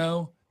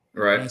Barno.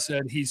 Right. And I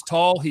said he's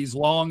tall, he's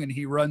long, and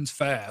he runs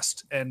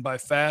fast. And by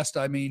fast,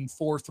 I mean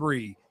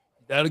 4.3.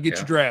 That'll get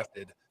you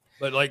drafted.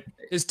 But like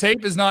his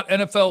tape is not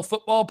NFL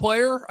football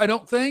player, I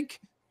don't think.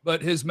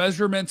 But his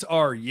measurements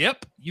are,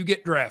 yep, you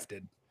get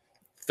drafted.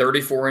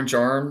 34-inch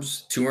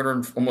arms,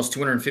 almost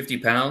 250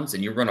 pounds,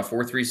 and you run a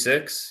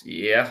 4.36.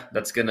 Yeah,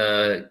 it's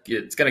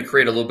gonna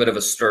create a little bit of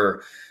a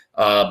stir.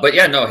 But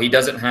yeah, no, he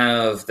doesn't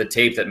have the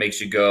tape that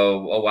makes you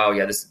go, oh wow,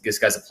 yeah, this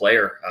guy's a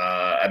player.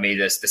 I mean,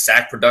 the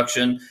sack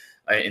production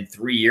in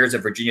 3 years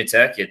at Virginia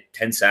Tech, he had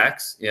 10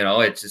 sacks.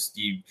 It's just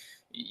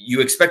you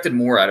expected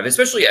more out of it,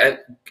 especially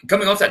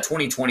coming off that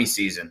 2020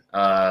 season.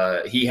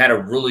 He had a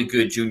really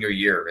good junior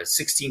year,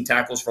 16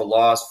 tackles for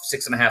loss,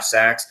 6.5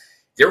 sacks.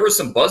 There was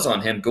some buzz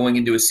on him going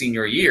into his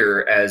senior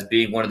year as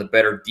being one of the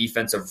better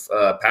defensive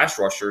pass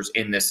rushers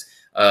in this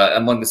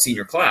among the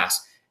senior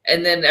class.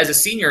 And then as a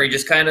senior, he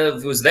just kind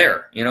of was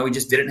there. He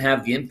just didn't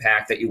have the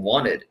impact that you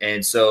wanted.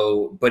 And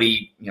so, but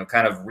he,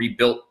 kind of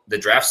rebuilt the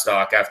draft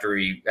stock after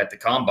at the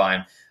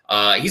combine.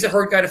 He's a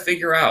hard guy to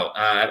figure out.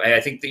 I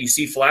think that you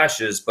see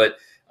flashes, but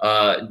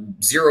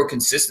zero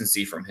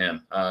consistency from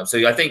him.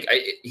 So I think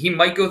he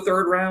might go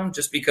 3rd round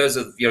just because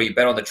of, you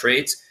bet on the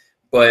traits.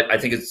 But I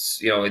think it's,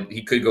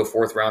 he could go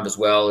 4th round as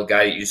well, a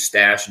guy that you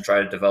stash and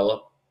try to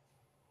develop.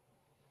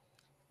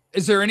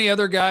 Is there any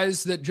other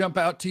guys that jump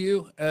out to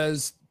you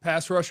as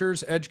pass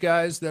rushers, edge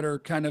guys that are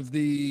kind of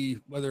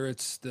whether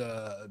it's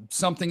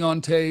something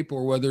on tape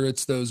or whether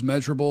it's those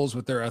measurables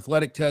with their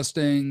athletic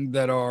testing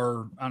that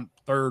are on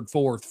 3rd,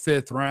 4th,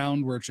 5th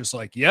round where it's just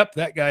like, yep,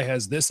 that guy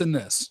has this and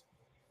this?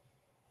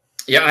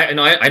 Yeah,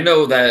 I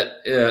know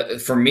that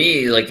for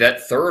me, like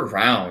that 3rd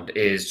round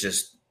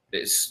is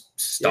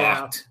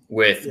stocked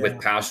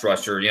with pass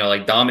rusher,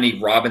 like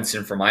Dominique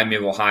Robinson from Miami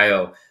of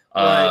Ohio.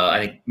 Right.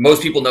 I think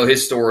most people know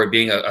his story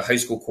being a high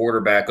school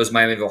quarterback, goes to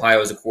Miami of Ohio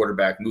as a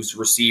quarterback, moves to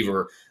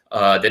receiver,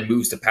 then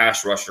moves to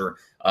pass rusher,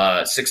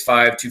 6'5",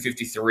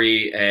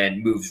 253,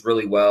 and moves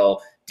really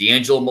well.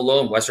 D'Angelo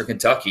Malone, Western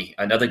Kentucky,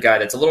 another guy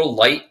that's a little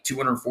light,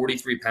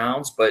 243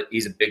 pounds, but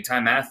he's a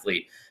big-time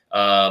athlete.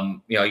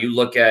 You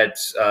look at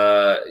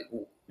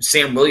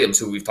Sam Williams,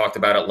 who we've talked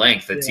about at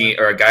length, team,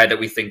 or a guy that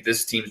we think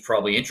this team's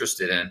probably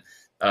interested in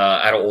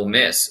out of Ole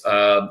Miss.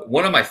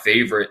 One of my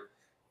favorite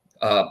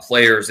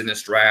players in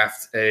this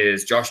draft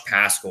is Josh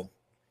Paschal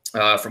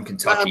from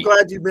Kentucky.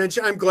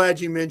 I'm glad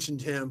you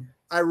mentioned him.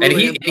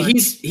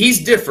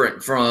 He's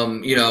different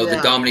from the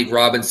Dominique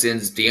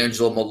Robinsons,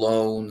 D'Angelo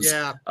Malones,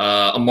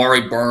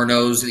 Amari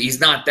Barnos. He's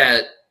not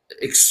that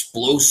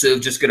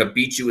explosive, just going to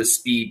beat you with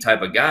speed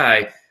type of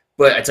guy.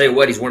 But I tell you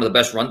what, he's one of the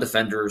best run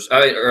defenders.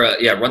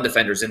 Run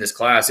defenders in this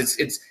class. Is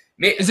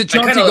it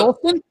Chauncey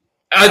Golston?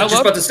 I was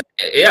just about to say,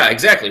 yeah,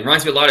 exactly.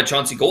 Reminds me a lot of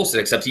Chauncey Golston,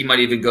 except he might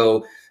even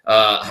go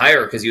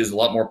higher because he was a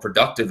lot more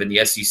productive in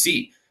the SEC.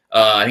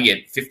 I think he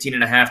had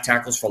 15.5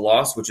 tackles for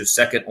loss, which is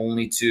second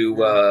only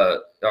to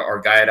our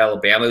guy at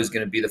Alabama, who's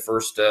going to be the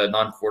first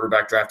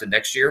non-quarterback drafted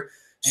next year.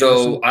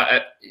 So,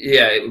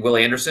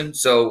 Willie Anderson.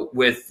 So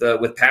with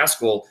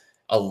Paschal,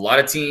 a lot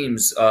of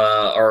teams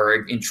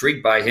are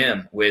intrigued by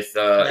him with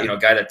a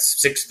guy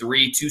that's 6'3",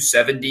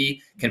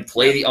 270, can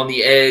play on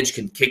the edge,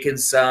 can kick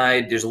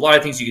inside. There's a lot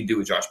of things you can do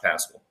with Josh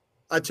Paschal.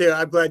 I tell you,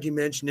 I'm glad you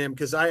mentioned him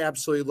because I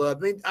absolutely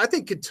love. I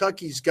think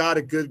Kentucky's got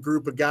a good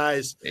group of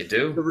guys. They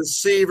do. The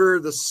receiver,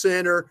 the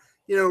center,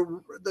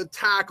 the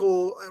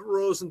tackle,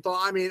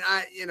 Rosenthal.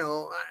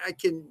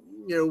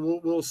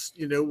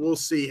 We'll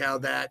see how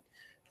that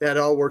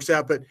all works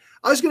out. But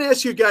I was going to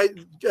ask you,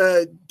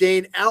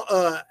 Dane,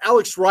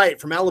 Alex Wright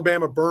from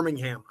Alabama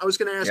Birmingham. I was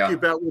going to ask you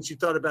about what you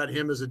thought about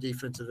him as a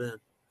defensive end.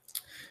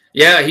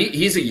 Yeah,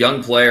 he's a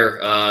young player.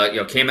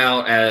 Came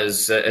out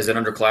as an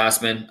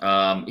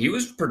underclassman. He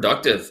was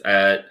productive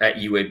at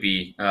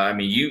UAB.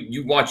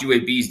 You watch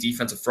UAB's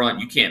defensive front,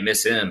 you can't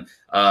miss him.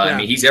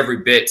 He's every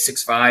bit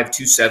 6'5",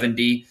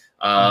 270.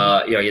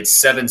 He had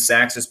 7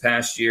 sacks this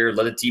past year,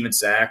 led the team in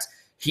sacks.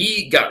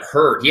 he got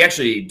hurt. He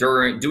actually,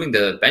 during doing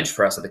the bench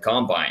press at the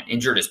combine,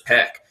 injured his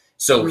pec.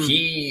 So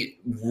he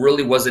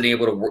really wasn't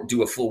able to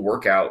do a full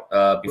workout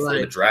before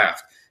the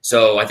draft.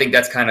 So I think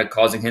that's kind of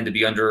causing him to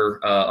be under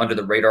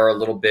the radar a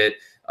little bit.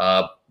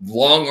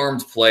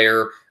 Long-armed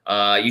player.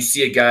 You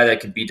see a guy that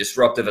can be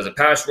disruptive as a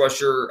pass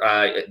rusher.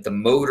 The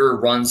motor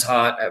runs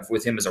hot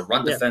with him as a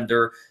run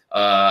defender.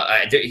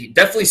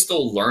 Definitely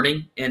still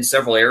learning in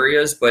several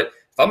areas. But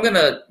if I'm going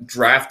to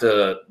draft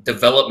a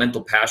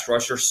developmental pass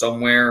rusher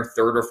somewhere,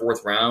 3rd or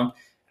 4th round,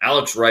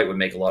 Alex Wright would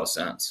make a lot of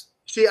sense.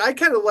 See, I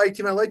kind of liked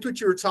him. I liked what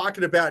you were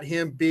talking about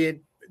him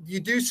being – you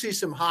do see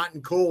some hot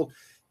and cold.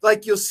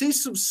 Like you'll see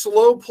some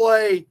slow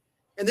play,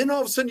 and then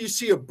all of a sudden you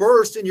see a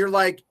burst, and you're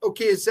like,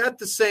 okay, is that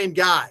the same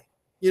guy?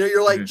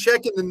 You're like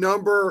checking the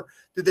number.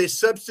 Did they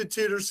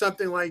substitute or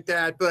something like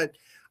that? But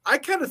I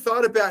kind of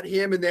thought about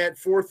him in that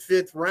 4th,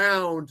 5th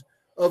round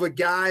of a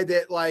guy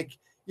that like,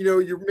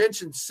 you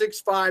mentioned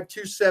 6'5",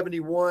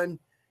 271.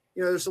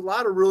 There's a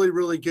lot of really,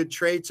 really good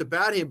traits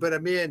about him. But I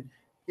mean,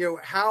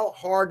 how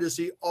hard is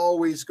he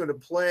always going to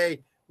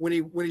play when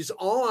he's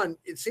on?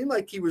 It seemed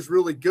like he was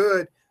really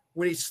good.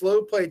 When he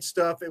slow played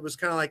stuff, it was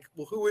kind of like,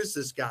 well, who is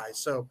this guy?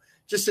 So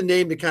just a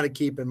name to kind of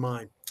keep in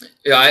mind.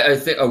 Yeah, I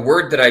think a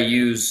word that I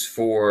use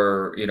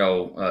for,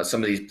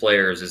 some of these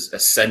players is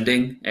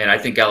ascending. And I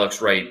think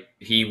Alex Wright,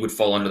 he would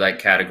fall under that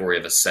category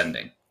of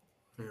ascending.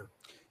 Yeah.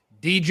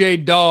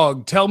 DJ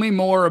Dog, tell me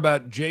more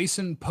about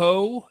Jason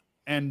Poe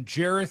and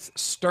Jareth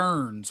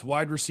Stearns,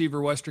 wide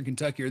receiver, Western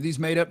Kentucky. Are these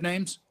made-up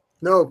names?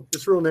 No,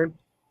 it's real name.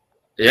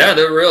 Yeah,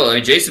 they're real. I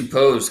mean, Jason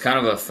Poe is kind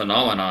of a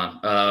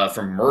phenomenon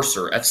from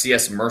Mercer,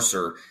 FCS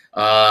Mercer.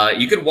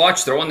 You could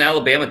throw on the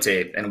Alabama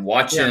tape and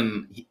watch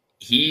him.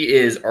 He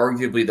is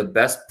arguably the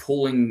best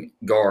pulling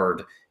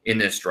guard in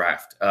this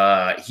draft.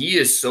 He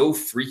is so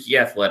freaky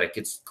athletic.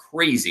 It's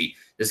crazy.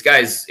 This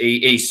guy's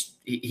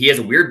he has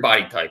a weird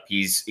body type.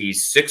 He's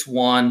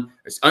 6'1",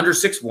 under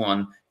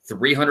 6'1",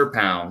 300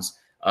 pounds.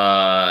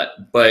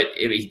 But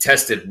he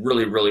tested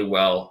really, really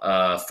well.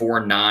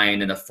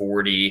 4.9 in the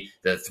 40.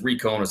 The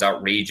 3-cone was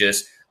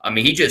outrageous. I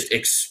mean, he just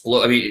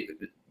exploded.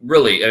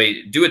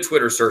 Do a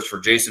Twitter search for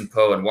Jason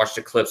Poe and watch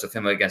the clips of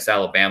him against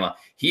Alabama.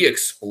 He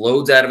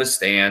explodes out of his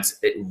stance.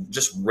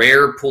 Just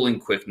rare pulling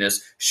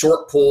quickness,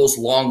 short pulls,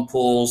 long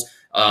pulls.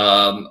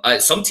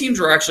 Some teams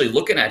are actually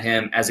looking at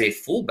him as a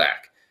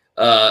fullback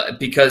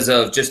because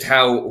of just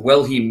how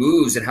well he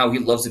moves and how he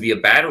loves to be a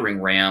battering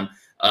ram.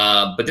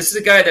 But this is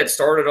a guy that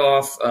started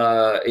off,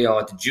 at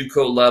the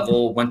JUCO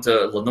level, went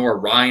to Lenore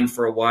Ryan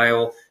for a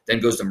while, then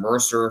goes to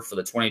Mercer for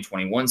the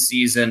 2021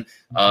 season.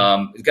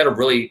 He's got a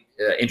really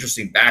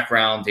interesting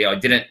background. He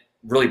didn't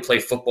really play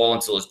football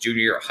until his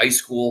junior year of high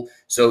school.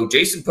 So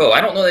Jason Poe,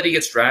 I don't know that he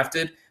gets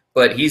drafted,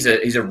 but he's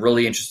a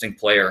really interesting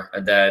player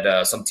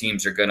that some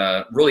teams are going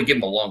to really give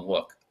him a long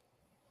look.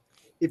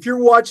 If you're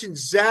watching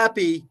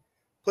Zappy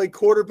play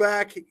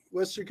quarterback,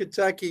 Western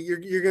Kentucky,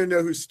 you're going to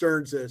know who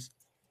Stearns is.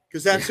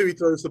 Because that's who he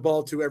throws the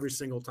ball to every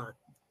single time,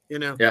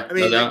 Yeah, I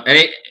mean,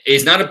 and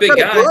he's not a big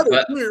guy.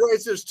 But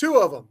there's 2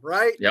 of them,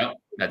 right? Yeah,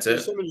 that's it.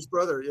 Somebody's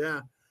brother,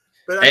 yeah.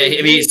 But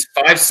he's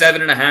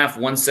 5'7.5",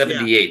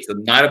 178, so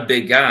not a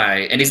big guy,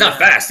 and he's not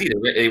fast either.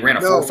 He ran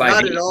a 4.58.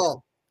 Not at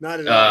all. Not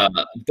at all.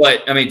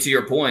 But I mean, to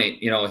your point,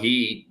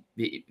 he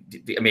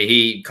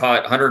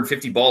caught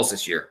 150 balls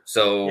this year,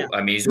 so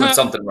I mean, he's doing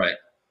something right.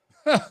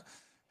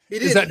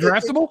 Is that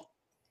draftable?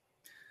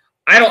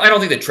 I don't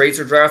think the traits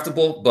are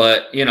draftable,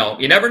 but you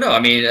never know. I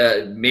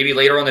mean, maybe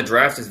later on the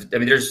draft,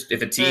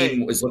 if a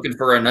team is looking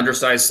for an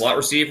undersized slot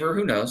receiver,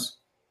 who knows?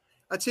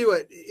 I'll tell you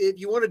what, if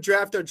you want to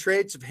draft on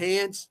traits of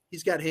hands,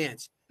 he's got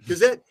hands.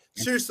 Because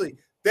seriously,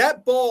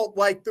 that ball,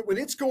 when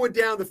it's going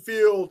down the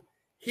field,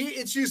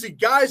 it's usually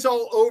guys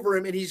all over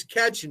him and he's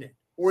catching it,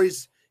 or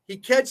he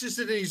catches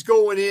it and he's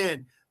going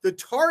in. The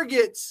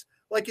targets,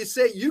 like you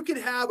say, you can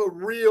have a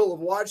reel of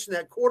watching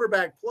that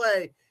quarterback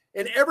play,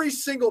 and every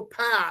single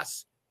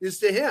pass is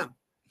to him.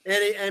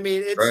 And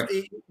he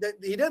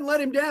doesn't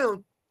let him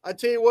down. I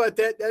tell you what,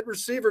 that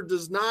receiver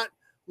does not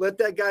let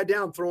that guy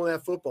down throwing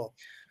that football.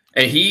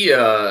 And he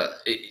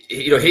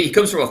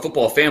comes from a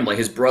football family.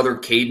 His brother,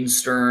 Caden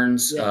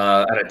Stearns,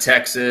 out of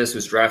Texas,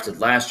 was drafted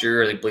last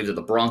year. I believe to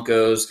the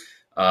Broncos.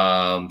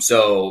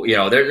 So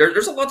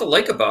there's a lot to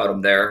like about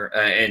him there.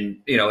 And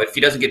if he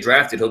doesn't get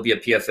drafted, he'll be a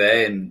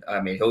PFA, and I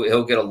mean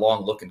he'll get a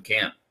long look in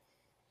camp.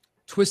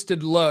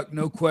 Twisted Luck,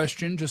 no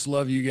question. Just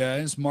love you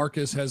guys.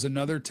 Marcus has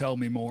another tell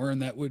me more,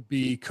 and that would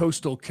be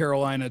Coastal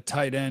Carolina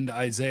tight end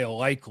Isaiah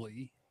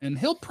Likely. And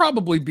he'll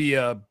probably be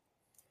a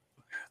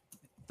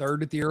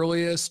 3rd at the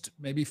earliest,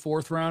 maybe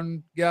 4th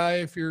round guy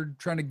if you're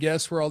trying to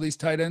guess where all these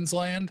tight ends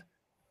land.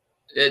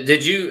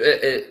 Did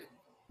you,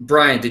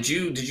 Brian, did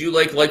you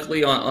like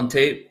Likely on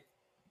tape?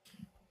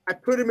 I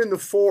put him in the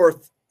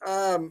 4th.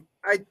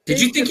 Did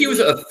you think he was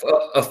a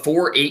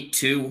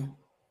 4.82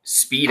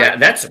 speed?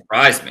 That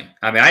surprised me.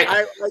 I mean,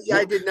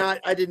 I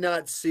did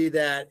not see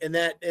that. And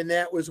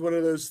that was one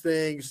of those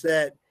things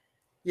that,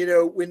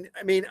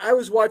 I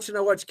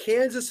watched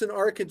Kansas and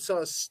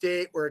Arkansas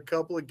State were a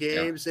couple of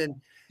games, and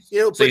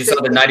So you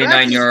saw the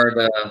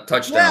 99-yard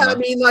touchdown. Yeah, huh? I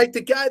mean, like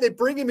the guy, they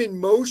bring him in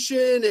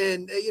motion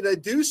and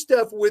do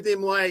stuff with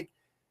him. Like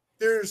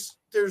there's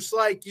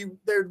like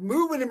they're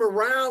moving him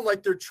around,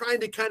 like they're trying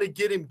to kind of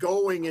get him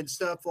going and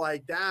stuff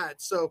like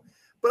that. So,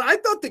 but I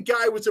thought the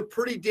guy was a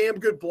pretty damn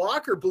good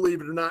blocker,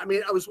 believe it or not. I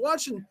mean, I was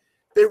watching.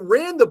 They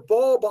ran the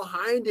ball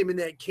behind him in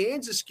that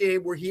Kansas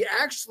game where he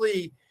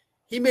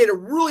made a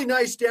really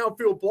nice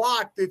downfield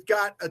block that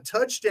got a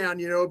touchdown.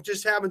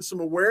 Just having some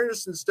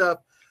awareness and stuff.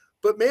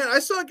 But, man, I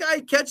saw a guy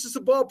who catches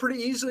the ball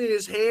pretty easily in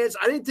his hands.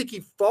 I didn't think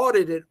he fought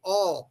it at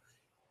all.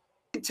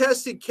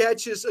 Contested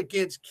catches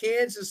against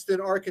Kansas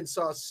than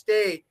Arkansas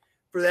State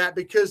for that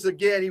because,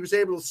 again, he was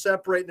able to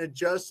separate and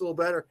adjust a little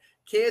better.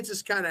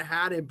 Kansas kind of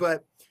had him.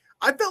 But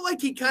I felt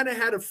like he kind of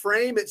had a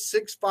frame at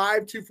 6'5",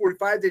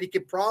 245 that he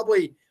could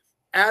probably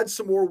add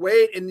some more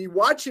weight. And you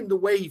watch him the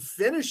way he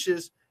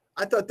finishes,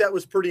 I thought that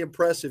was pretty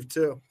impressive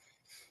too.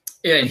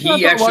 Yeah, and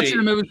he actually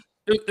watching him,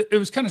 it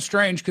was kind of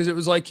strange because it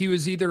was like he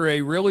was either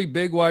a really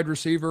big wide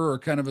receiver or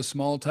kind of a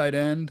small tight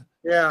end.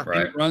 Yeah,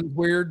 right. It runs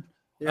weird.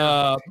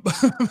 Yeah.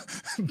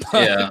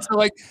 So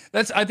like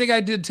I think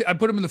I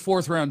put him in the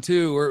 4th round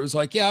too, where it was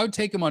like, yeah, I would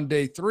take him on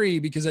day 3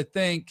 because I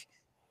think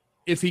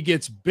if he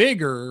gets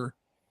bigger,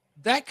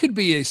 that could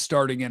be a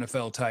starting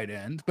NFL tight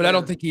end, but I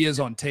don't think he is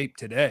on tape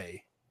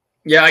today.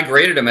 Yeah, I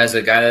graded him as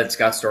a guy that's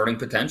got starting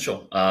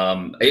potential.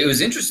 It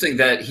was interesting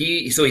that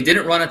he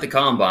didn't run at the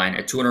combine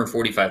at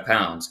 245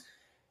 pounds.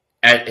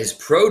 At his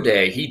pro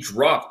day, he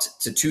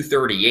dropped to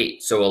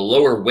 238, so a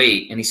lower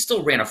weight, and he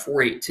still ran a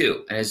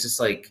 4.82. And it's just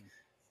like,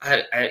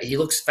 he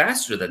looks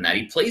faster than that.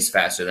 He plays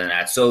faster than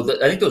that. So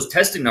I think those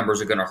testing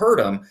numbers are going to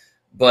hurt him.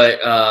 But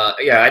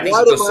I think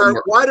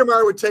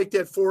Weidemeyer would take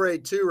that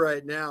 4.82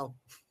 right now.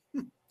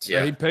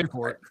 Yeah, he'd pay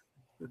for it.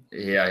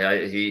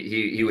 Yeah,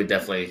 he would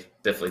definitely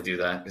do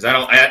that because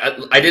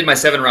I did my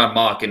 7-round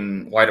mock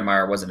and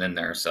Weidemeyer wasn't in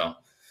there. So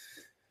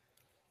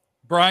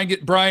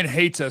Brian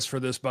hates us for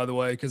this, by the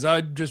way, because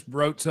I just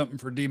wrote something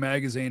for D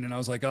Magazine and I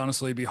was like,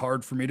 honestly, it'd be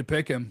hard for me to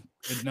pick him.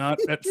 It's not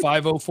at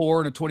 5'04"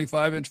 and a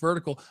 25-inch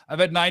vertical. I've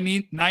had nine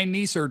knee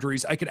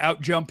surgeries. I could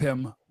out jump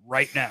him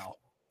right now,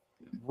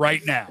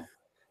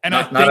 and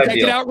I think I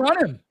could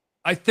outrun him.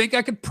 I think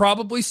I could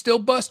probably still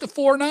bust a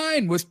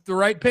 4.9 with the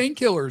right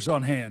painkillers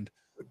on hand.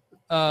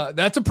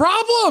 That's a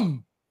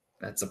problem.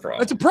 That's a problem.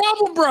 That's a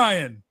problem,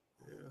 Brian.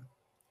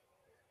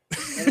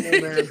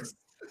 Yeah.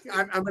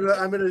 I'm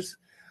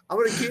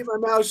gonna keep my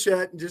mouth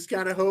shut and just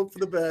kind of hope for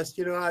the best.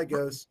 You know how it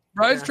goes.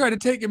 Brian's trying to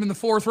take him in the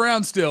 4th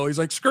round still. He's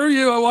like, screw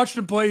you. I watched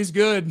him play. He's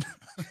good.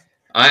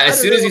 As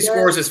soon as he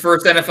scores his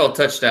first NFL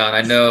touchdown,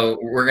 I know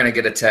we're gonna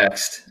get a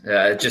text.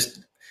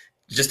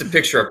 Just a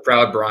picture of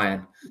proud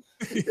Brian.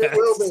 Yes.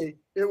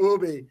 It will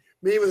be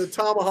me with a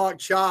tomahawk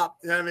chop.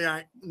 I mean,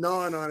 I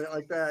gnawing on it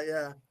like that.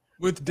 Yeah.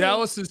 With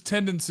Dallas's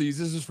tendencies,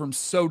 this is from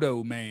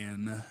Soto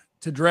Man,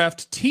 to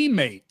draft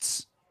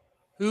teammates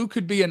who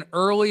could be an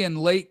early and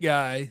late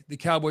guy the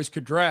Cowboys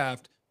could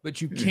draft,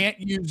 but you can't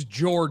use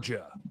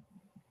Georgia.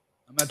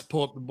 I'm about to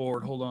pull up the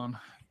board. Hold on.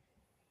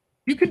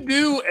 You could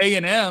do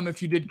A&M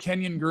if you did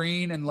Kenyon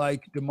Green and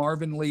like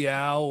DeMarvin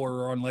Leal,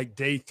 or on like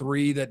day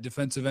 3, that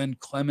defensive end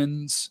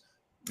Clemens.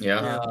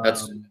 Yeah,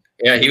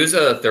 he was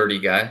a 30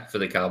 guy for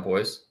the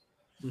Cowboys.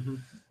 Mm-hmm.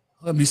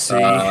 Let me see.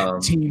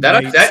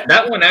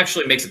 That one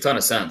actually makes a ton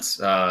of sense,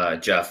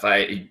 Jeff.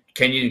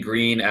 Kenyon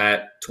Green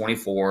at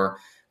 24,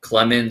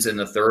 Clemens in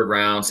the 3rd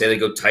round. Say they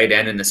go tight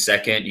end in the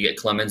 2nd, you get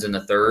Clemens in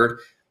the 3rd.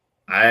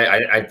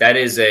 That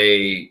is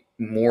a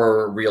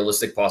more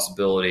realistic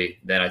possibility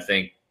than I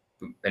think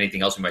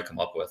anything else we might come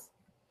up with.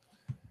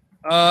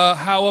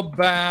 How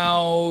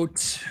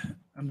about?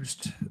 I'm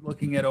just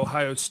looking at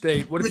Ohio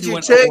State. What if you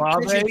went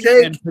Olave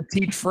and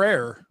Petit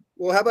Frere?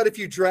 Well, how about if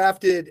you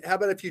drafted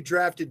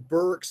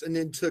Burks and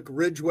then took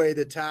Ridgeway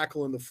to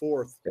tackle in the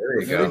 4th?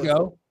 There you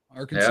go.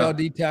 Arkansas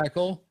D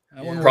tackle.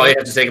 Probably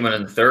have to take him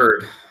in the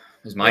 3rd,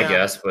 is my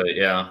guess. But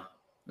yeah,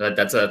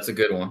 that's a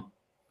good one.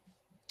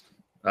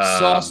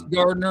 Sauce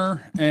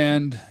Gardner,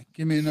 and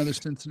give me another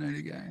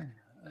Cincinnati guy.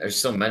 There's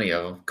so many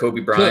of them.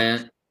 Kobe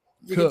Bryant.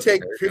 You can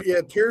take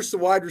Pierce, the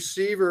wide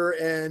receiver,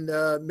 and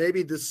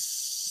maybe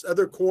this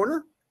other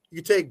corner. You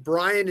can take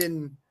Bryan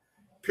and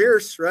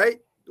Pierce, right?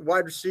 The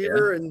wide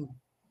receiver, and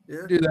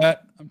do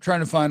that. I'm trying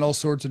to find all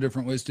sorts of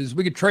different ways to.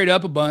 We could trade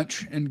up a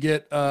bunch and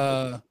get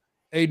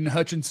Aiden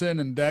Hutchinson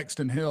and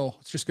Daxton Hill.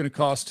 It's just going to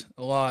cost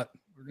a lot.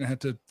 We're going to have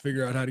to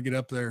figure out how to get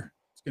up there.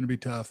 It's going to be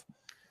tough.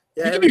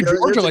 Yeah, you can do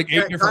Georgia like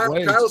 8 different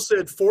ways. Kyle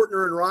said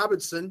Fortner and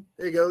Robinson.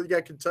 There you go. You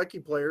got Kentucky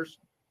players.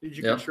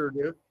 You can sure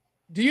do.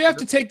 Do you have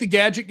to take the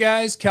gadget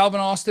guys,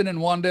 Calvin Austin and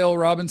Wan'Dale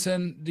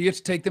Robinson? Do you have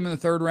to take them in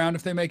the 3rd round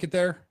if they make it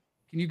there?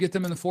 Can you get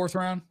them in the 4th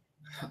round?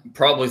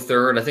 Probably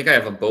 3rd. I think I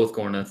have them both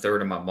going in the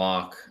 3rd in my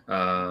mock.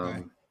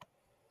 Let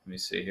me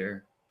see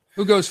here.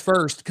 Who goes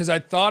first? Because I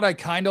thought I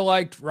kind of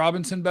liked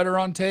Robinson better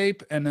on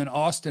tape, and then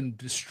Austin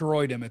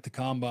destroyed him at the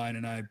combine,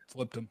 and I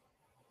flipped him.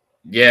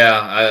 Yeah,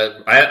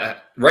 I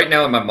right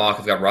now in my mock,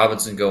 I've got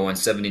Robinson going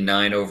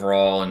 79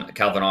 overall and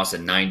Calvin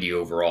Austin 90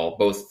 overall,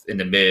 both in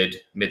the mid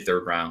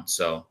 3rd round.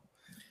 So,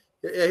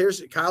 Yeah,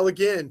 here's Kyle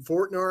again,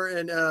 Fortner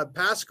and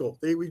Pascal.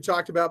 We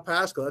talked about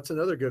Pascal. That's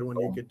another good one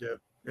you could do.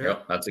 Yeah.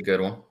 Yep, that's a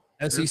good one.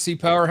 SEC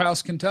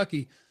powerhouse,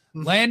 Kentucky.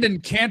 Landon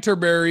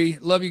Canterbury,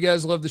 love you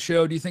guys, love the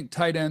show. Do you think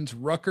tight ends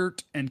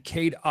Ruckert and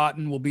Cade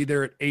Otton will be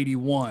there at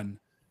 81?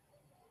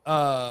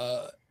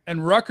 And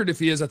Ruckert, if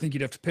he is, I think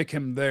you'd have to pick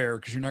him there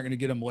because you're not going to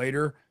get him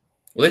later.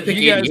 Well, they pick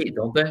 88,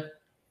 don't they?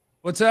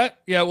 What's that?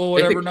 Yeah, well,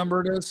 whatever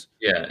number it is.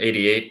 Yeah,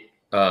 88.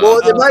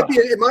 Well,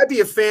 it might be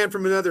a fan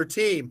from another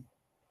team.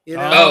 You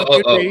know?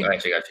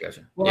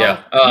 Gotcha. Well,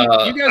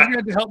 yeah. You guys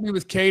had to help me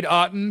with Cade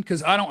Otton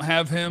because I don't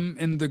have him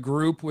in the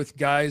group with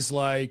guys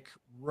like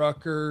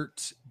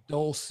Ruckert,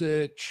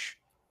 Dulcich,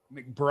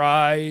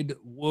 McBride,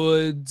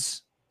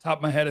 Woods. Top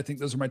of my head, I think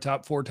those are my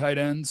top 4 tight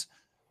ends.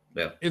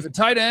 Yeah. If a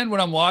tight end,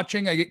 when I'm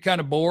watching, I get kind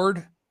of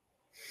bored.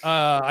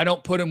 I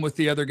don't put him with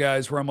the other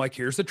guys where I'm like,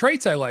 here's the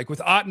traits I like. With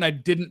Otton, I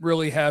didn't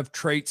really have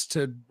traits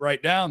to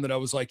write down that I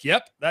was like,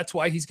 yep, that's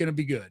why he's going to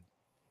be good.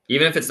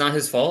 Even if it's not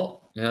his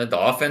fault, the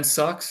offense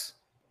sucks.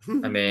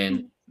 I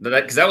mean,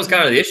 because that was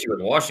kind of the issue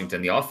with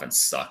Washington. The offense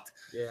sucked.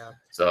 Yeah.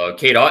 So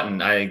Cade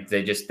Otton,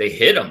 they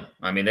hit him.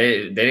 I mean,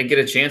 they didn't get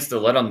a chance to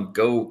let him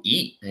go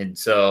eat. And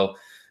so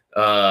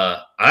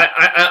but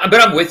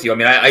I'm with you. I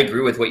mean, I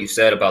agree with what you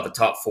said about the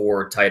top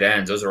 4 tight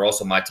ends. Those are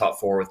also my top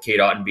 4 with Cade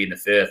Otton being the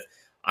 5th.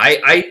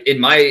 In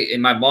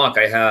my mock,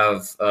 I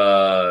have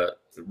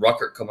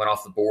Ruckert coming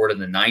off the board in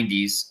the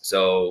 90s.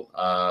 So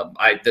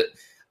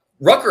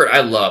Ruckert,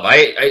 I love.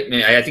 I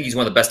mean, I think he's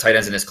one of the best tight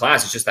ends in this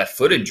class. It's just that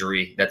foot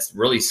injury that's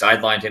really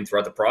sidelined him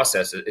throughout the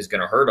process is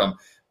going to hurt him.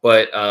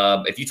 But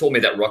if you told me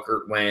that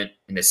Ruckert went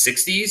in the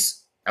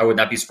 60s, I would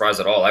not be surprised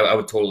at all. I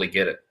would totally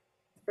get it.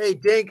 Hey,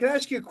 Dan, can I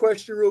ask you a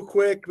question real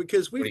quick?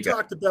 Because we've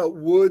talked about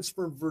Woods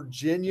from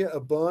Virginia a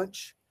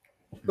bunch.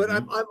 But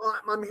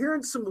I'm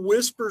hearing some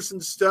whispers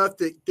and stuff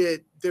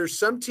that there's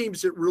some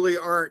teams that really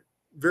aren't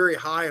very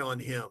high on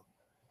him.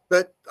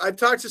 But I've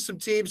talked to some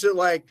teams that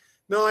like,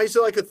 no, he's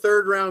like a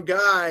 3rd-round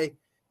guy.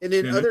 And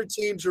then other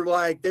teams are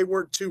like, they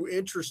weren't too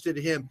interested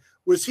in him.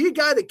 Was he a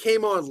guy that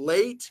came on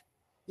late,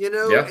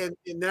 Yeah.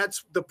 And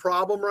that's the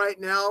problem right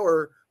now?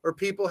 Or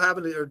people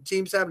or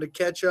teams having to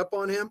catch up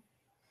on him?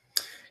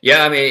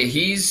 Yeah, I mean,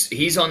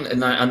 he's on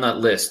that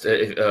list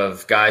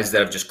of guys that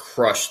have just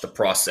crushed the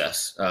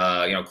process.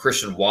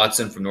 Christian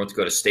Watson from North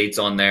Dakota State's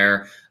on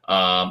there.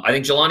 I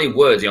think Jelani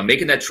Woods,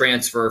 making that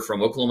transfer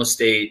from Oklahoma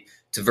State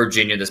to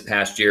Virginia this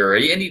past year,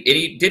 and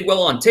he did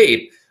well on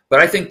tape. But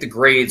I think the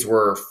grades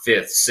were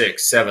 5th, 6th,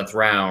 7th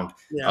round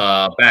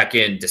back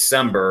in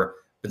December.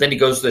 But then he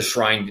goes to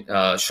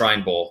the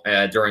Shrine Bowl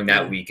during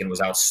that week and was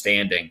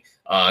outstanding.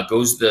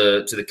 Goes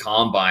to the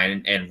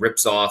Combine and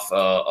rips off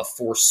a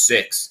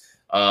 4.6.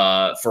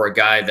 For a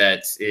guy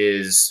that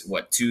is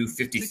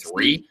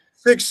 253,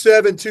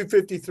 6'7",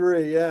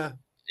 253. Yeah.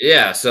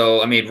 Yeah.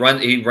 So, I mean,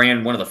 he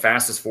ran one of the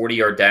fastest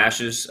 40-yard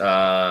dashes.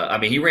 I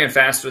mean, he ran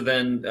faster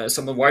than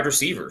some of the wide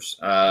receivers.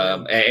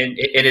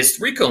 And his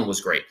 3-cone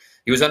was great.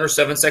 He was under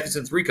 7 seconds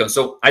in 3-cone.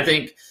 So I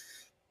think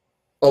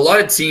a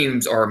lot of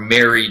teams are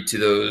married to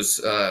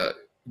those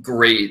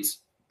grades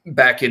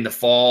back in the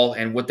fall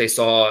and what they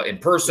saw in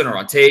person or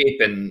on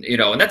tape. And,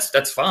 and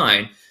that's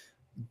fine.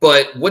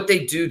 But what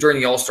they do during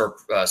the All-Star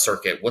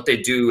circuit, what they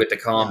do at the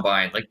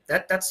Combine, like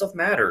that stuff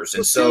matters.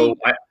 And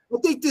I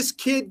think this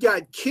kid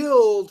got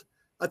killed.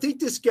 I think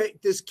this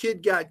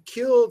kid got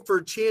killed for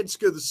a chance to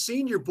go to the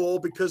Senior Bowl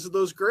because of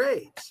those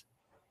grades.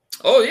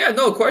 Oh yeah,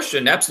 no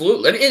question,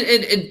 absolutely. I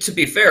mean, and to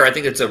be fair, I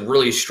think it's a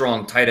really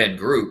strong tight end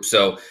group.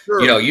 So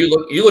sure. You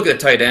look at the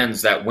tight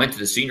ends that went to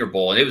the Senior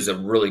Bowl, and it was a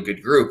really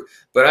good group.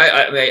 But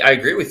I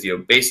agree with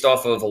you, based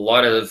off of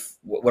what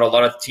a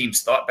lot of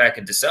teams thought back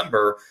in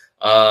December.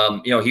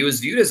 He was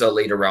viewed as a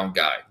later round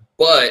guy,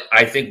 but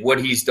I think what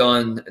he's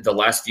done the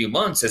last few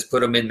months has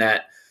put him in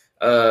that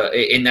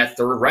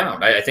 3rd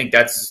round. I think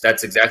that's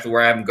exactly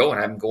where I have him going.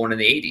 I have him going in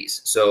the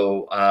 80s.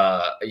 So,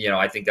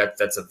 I think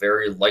that's a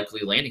very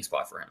likely landing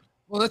spot for him.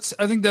 Well,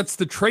 I think that's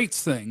the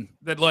traits thing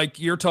that like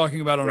you're talking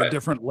about on a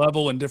different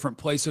level and different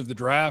place of the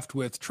draft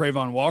with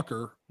Trayvon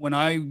Walker. When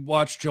I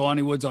watched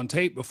Jelani Woods on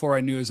tape before I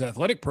knew his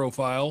athletic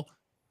profile,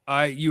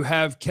 you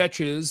have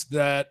catches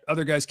that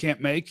other guys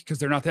can't make because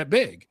they're not that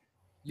big.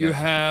 You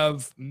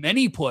have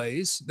many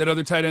plays that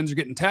other tight ends are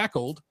getting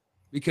tackled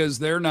because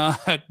they're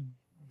not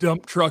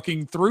dump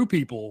trucking through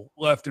people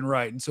left and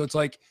right. And so it's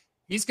like,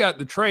 he's got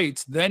the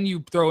traits. Then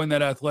you throw in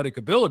that athletic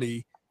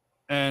ability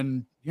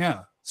and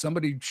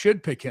somebody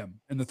should pick him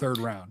in the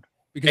 3rd round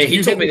because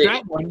he told me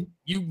that one,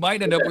 you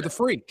might end up with a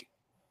freak.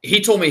 He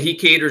told me he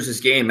caters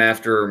his game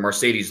after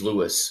Mercedes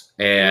Lewis,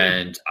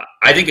 and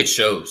I think it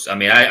shows. I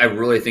mean, I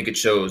really think it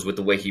shows with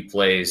the way he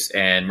plays.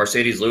 And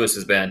Mercedes Lewis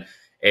has been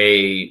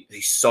a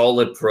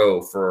solid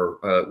pro for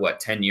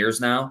 10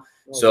 years now.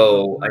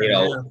 So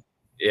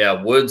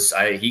Woods,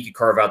 he could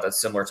carve out that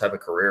similar type of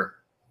career.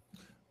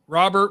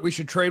 Robert, we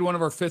should trade one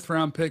of our 5th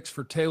round picks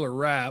for Taylor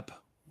Rapp.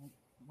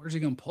 Where's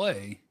he going to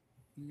play?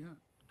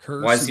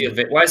 Why is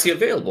he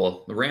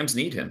available? The Rams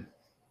need him.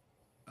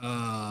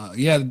 I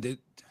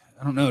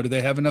don't know. Do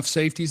they have enough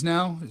safeties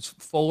now?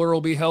 Fuller will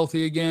be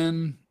healthy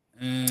again,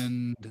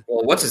 And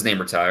Well, what's his name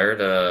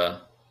retired?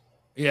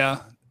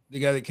 yeah, the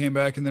guy that came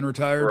back and then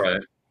retired.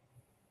 Right.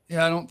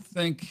 Yeah, I don't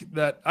think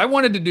that I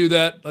wanted to do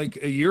that like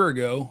a year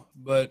ago,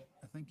 but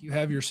I think you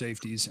have your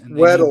safeties. And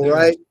they Weddle, need theirs.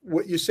 right?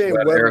 What you saying?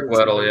 Eric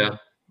Weddle, yeah.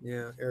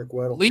 Yeah, Eric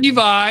Weddle.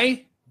 Levi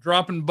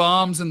dropping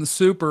bombs in the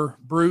super.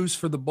 Bruce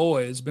for the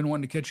boys. Been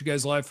wanting to catch you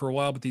guys live for a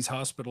while, but these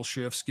hospital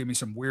shifts give me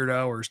some weird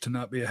hours to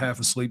not be a half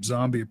asleep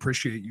zombie.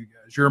 Appreciate you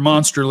guys. You're a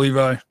monster,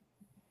 Levi.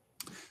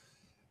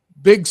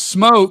 Big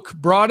Smoke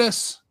brought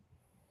us.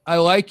 I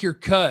like your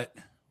cut.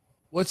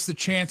 What's the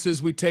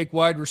chances we take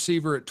wide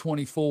receiver at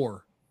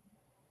 24?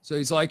 So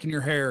he's liking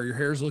your hair. Your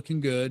hair's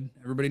looking good.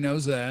 Everybody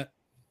knows that.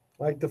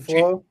 Like the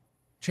flow?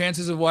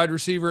 Chances of wide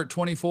receiver at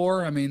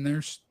 24. I mean,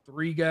 there's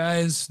 3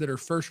 guys that are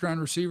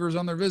first-round receivers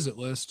on their visit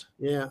list.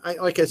 Yeah,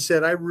 like I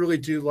said, I really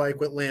do like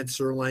what Lance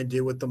Zierlein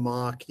did with the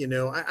mock. You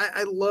know,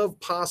 I love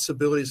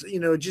possibilities. You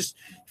know, just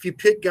if you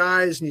pick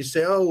guys and you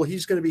say, oh, well,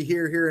 he's going to be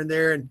here, here, and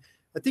there. And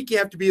I think you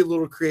have to be a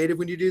little creative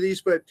when you do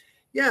these. But,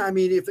 yeah, I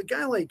mean, if a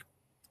guy like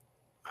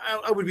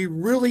I would be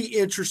really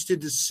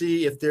interested to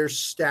see if their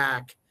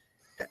stack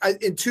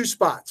in 2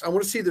 spots. I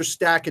want to see their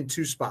stack in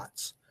 2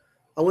 spots.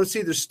 I want to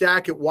see their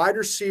stack at wide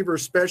receiver,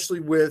 especially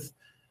with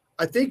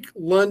I think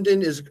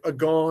London is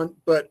gone,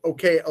 but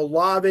okay,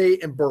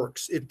 Olave and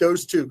Burks. If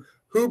those 2,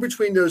 who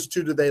between those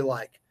 2 do they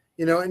like?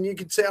 You know, and you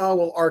could say, oh,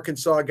 well,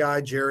 Arkansas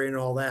guy, Jerry, and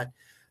all that.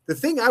 The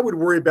thing I would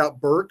worry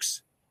about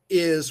Burks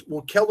is,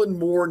 will Kellen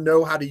Moore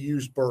know how to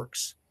use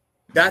Burks?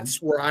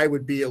 That's where I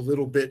would be a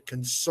little bit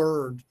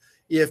concerned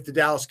if the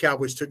Dallas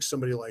Cowboys took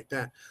somebody like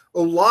that.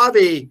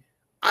 Olave,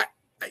 I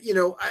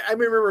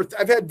remember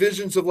I've had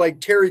visions of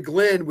like Terry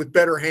Glenn with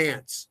better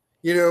hands,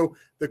 you know,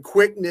 the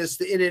quickness,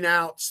 the in and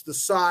outs, the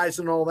size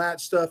and all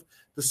that stuff,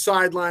 the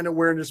sideline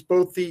awareness,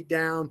 both feet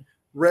down,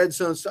 red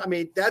zone. I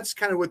mean, that's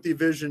kind of what the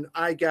vision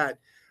I got.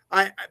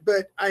 I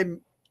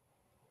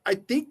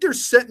think they're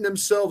setting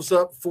themselves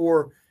up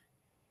for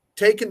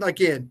taking,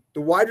 again,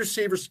 the wide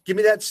receivers, give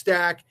me that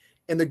stack,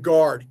 and the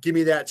guard, give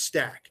me that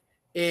stack.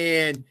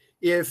 And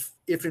if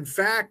in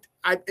fact,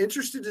 I'm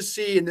interested to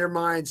see in their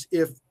minds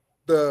if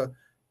the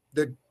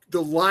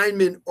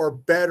linemen are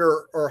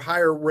better or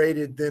higher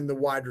rated than the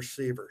wide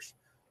receivers,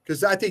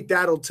 because I think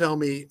that'll tell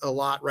me a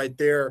lot right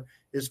there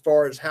as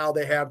far as how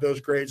they have those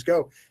grades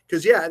go.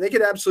 Because, yeah, they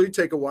could absolutely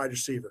take a wide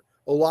receiver.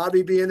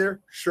 Olave be in there?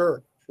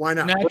 Sure. Why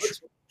not?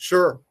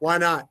 Sure. Why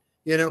not?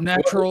 You know,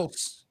 natural.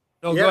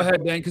 Oh, yeah. Go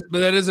ahead, Dan. But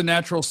that is a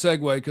natural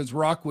segue because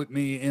Rock with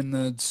me in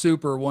the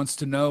Super wants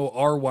to know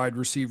our wide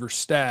receiver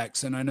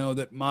stacks, and I know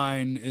that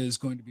mine is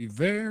going to be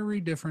very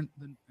different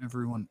than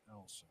everyone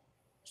else.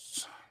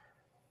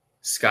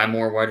 Sky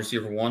Moore, wide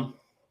receiver 1.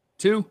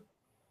 2.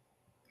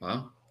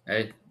 Wow.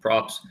 Hey,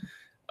 props.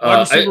 Wide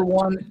receiver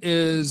 1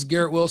 is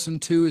Garrett Wilson.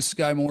 2 is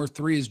Sky Moore.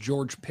 3 is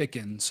George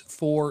Pickens.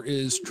 4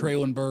 is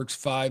Traylon Burks.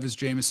 5 is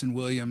Jameson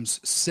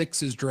Williams.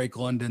 6 is Drake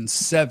London.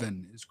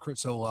 7 is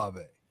Chris Olave.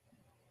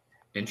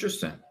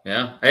 Interesting.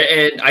 Yeah.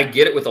 And I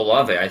get it with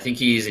Olave. I think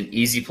he's an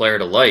easy player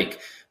to like,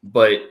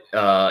 but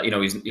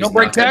he's don't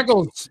break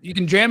tackles. You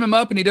can jam him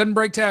up and he doesn't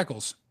break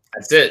tackles.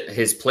 That's it.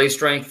 His play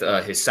strength,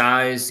 his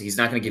size, he's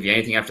not going to give you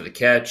anything after the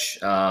catch.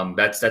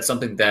 That's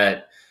something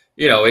that,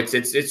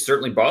 it's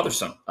certainly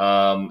bothersome.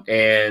 But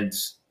I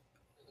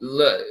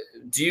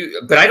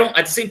don't,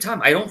 at the same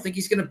time, I don't think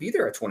he's going to be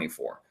there at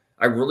 24.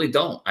 I really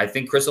don't. I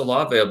think Chris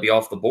Olave will be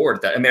off the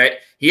board.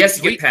 He has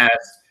to get past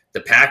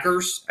the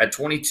Packers at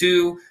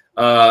 22.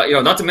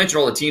 Not to mention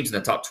all the teams in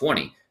the top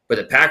 20, but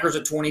the Packers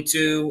at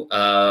 22,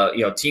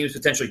 teams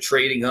potentially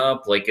trading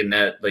up like in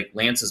that, like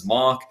Lance's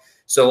mock.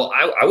 So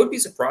I would be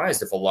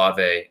surprised if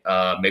Olave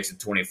makes it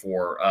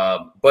 24.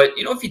 But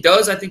if he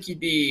does, I think he'd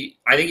be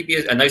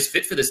a nice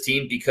fit for this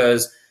team,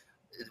 because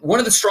one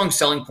of the strong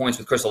selling points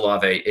with Chris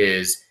Olave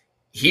is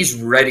he's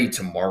ready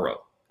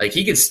tomorrow. Like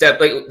he can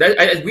step like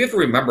that. We have to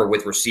remember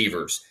with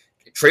receivers,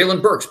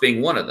 Traylon Burks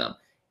being one of them.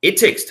 It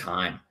takes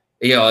time,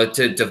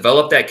 to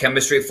develop that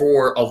chemistry.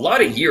 For a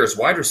lot of years,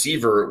 wide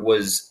receiver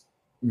was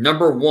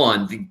number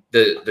one,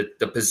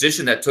 the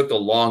position that took the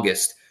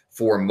longest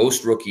for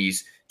most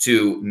rookies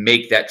to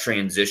make that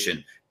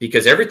transition,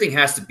 because everything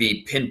has to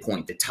be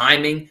pinpoint. The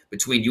timing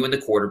between you and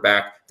the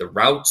quarterback, the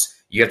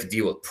routes, you have to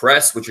deal with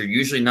press, which you're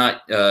usually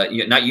not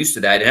used to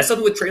that. And that's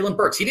something with Traylon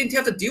Burks. He didn't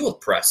have to deal with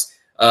press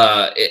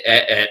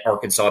at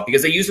Arkansas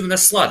because they use him in the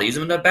slot. They use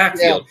him in the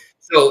backfield. Yeah.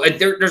 So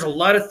there's a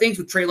lot of things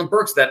with Traylon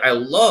Burks that I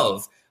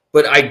love,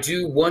 but I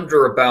do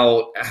wonder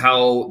about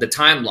how the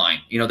timeline,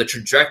 the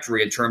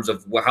trajectory in terms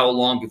of how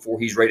long before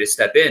he's ready to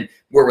step in.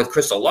 Where with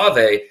Chris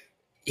Olave,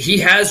 he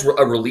has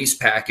a release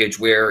package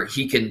where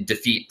he can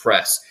defeat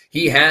press.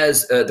 He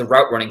has the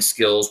route running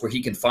skills where he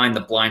can find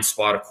the blind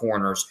spot of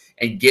corners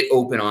and get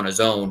open on his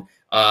own.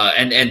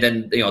 And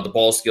then, the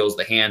ball skills,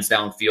 the hands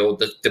downfield,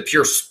 the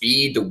pure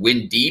speed to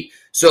win deep.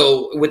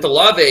 So with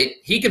Olave,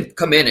 he can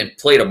come in and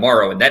play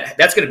tomorrow. And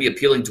that's going to be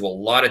appealing to a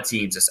lot of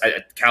teams,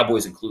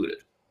 Cowboys included.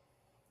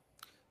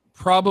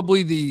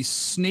 Probably the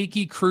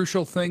sneaky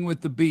crucial thing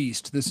with the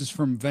Beast. This is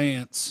from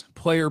Vance.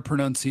 Player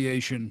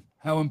pronunciation.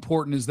 How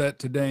important is that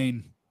to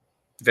Dane?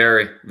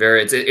 Very,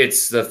 very.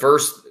 It's the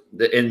first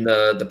in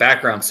the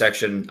background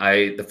section.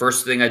 The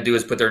first thing I do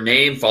is put their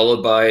name,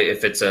 followed by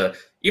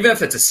even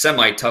if it's a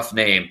semi tough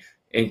name,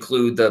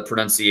 include the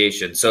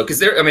pronunciation. So because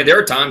there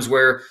are times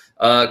where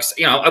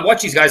I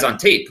watch these guys on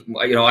tape.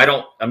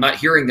 I'm not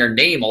hearing their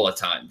name all the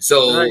time.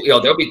 So Right.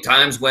 There'll be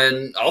times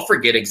when I'll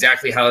forget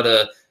exactly how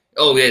to.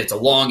 Oh yeah, it's a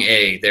long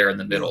A there in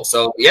the middle.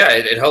 So yeah,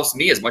 it helps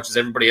me as much as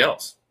everybody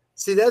else.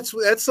 See,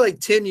 that's like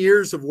 10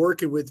 years of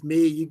working with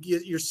me.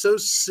 You're so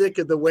sick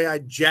of the way I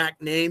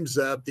jack names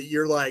up that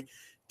you're like,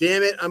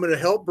 damn it, I'm going to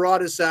help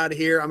Broadus out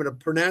here. I'm going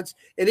to pronounce,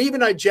 and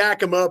even I jack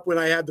them up when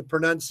I have the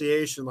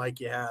pronunciation like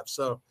you have.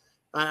 So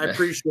I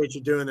appreciate you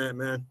doing that,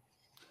 man.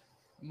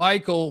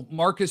 Michael,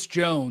 Marcus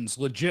Jones,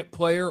 legit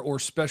player or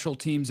special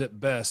teams at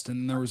best?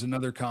 And there was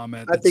another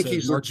comment. I that think said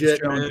he's Marcus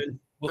legit, Jones-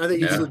 man. I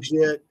think he's Yeah.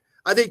 legit.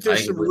 I think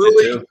there's I think some he's legit,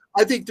 really, too.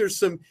 I think there's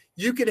some,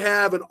 you could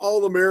have an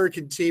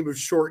all-American team of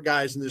short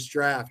guys in this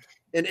draft,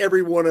 and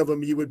every one of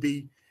them you would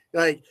be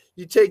like,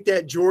 you take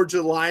that Georgia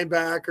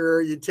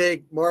linebacker, you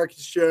take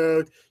Marcus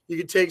Jones, you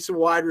could take some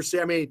wide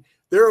receiver. I mean,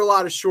 there are a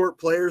lot of short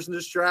players in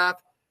this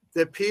draft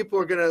that people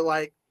are going to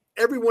like,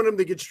 every one of them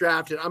that gets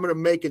drafted, I'm going to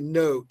make a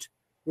note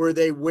where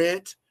they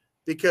went,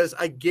 because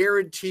I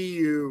guarantee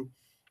you,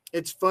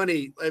 it's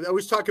funny. I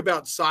always talk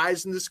about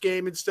size in this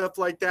game and stuff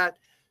like that.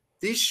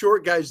 These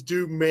short guys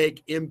do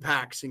make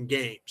impacts in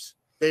games.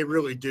 They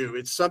really do.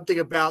 It's something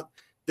about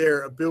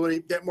their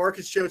ability that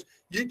Marcus Jones,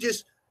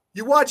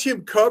 you watch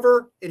him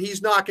cover and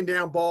he's knocking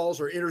down balls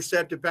or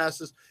intercepted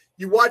passes.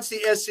 You watch the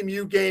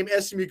SMU game,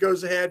 SMU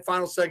goes ahead,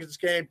 final seconds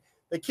game,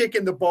 they kick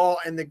in the ball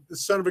and the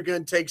son of a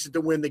gun takes it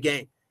to win the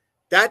game.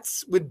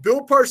 That's what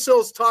Bill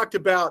Parcells talked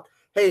about.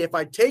 Hey, if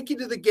I take you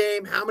to the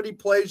game, how many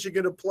plays you're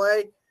going to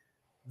play?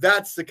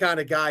 That's the kind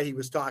of guy he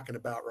was talking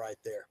about right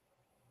there.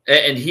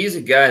 And he's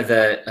a guy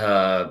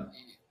that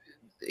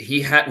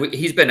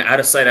he's been out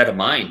of sight, out of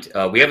mind.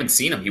 We haven't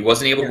seen him. He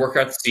wasn't able to work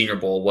out the Senior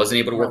Bowl, wasn't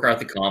able to work out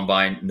the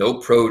Combine, no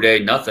pro day,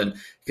 nothing,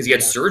 because he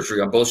had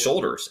surgery on both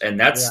shoulders. And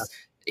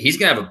he's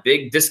going to have a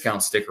big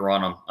discount sticker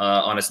on him,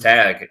 on his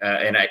tag.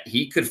 And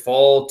he could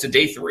fall to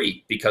day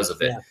 3 because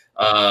of it.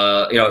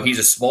 Yeah. He's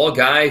a small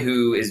guy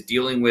who is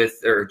dealing with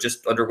or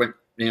just underwent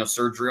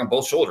surgery on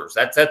both shoulders.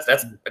 That's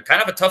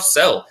kind of a tough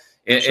sell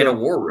in a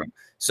war room.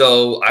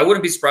 So I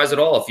wouldn't be surprised at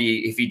all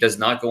if he does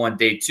not go on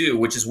day 2,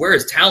 which is where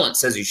his talent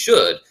says he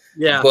should.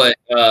 Yeah. But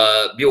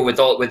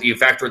with you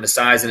factor in the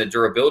size and the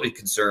durability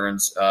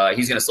concerns,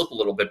 he's going to slip a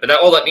little bit. But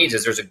all that means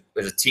is there's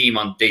a team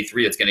on day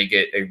 3 that's going to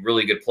get a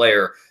really good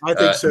player. I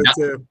think so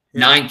too.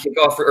 Yeah.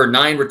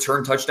 9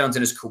 return touchdowns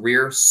in his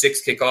career,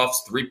 6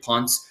 kickoffs, 3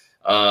 punts.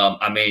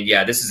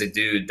 This is a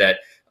dude that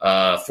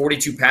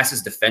 42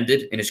 passes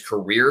defended in his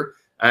career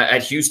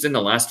at Houston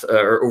the last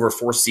over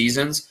 4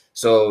 seasons.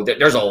 So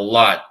there's a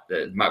lot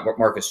that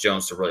Marcus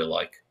Jones to really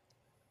like.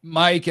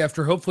 Mike,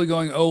 after hopefully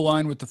going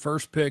O-line with the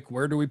first pick,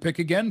 where do we pick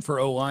again for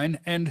O-line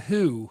and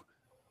who?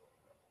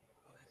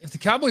 If the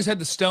Cowboys had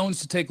the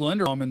stones to take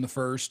Linderbaum in the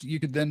first,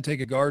 you could then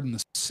take a guard in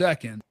the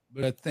second.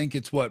 But I think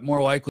it's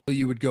more likely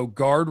you would go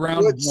guard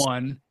round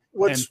 1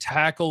 and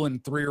tackle in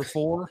 3 or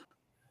 4.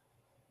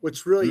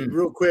 What's really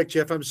real quick,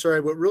 Jeff, I'm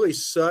sorry. What really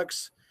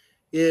sucks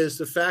is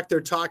the fact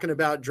they're talking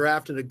about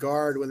drafting a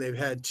guard when they've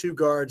had 2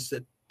 guards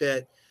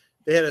that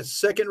they had a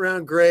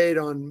second-round grade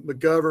on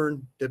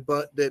McGovern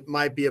that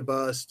might be a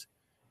bust,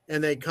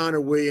 and then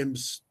Connor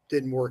Williams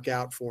didn't work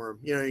out for him.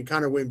 And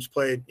Connor Williams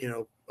played,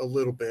 a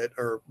little bit,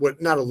 or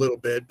what? Not a little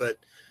bit, but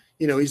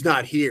he's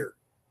not here.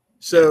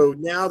 So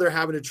now they're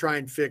having to try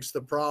and fix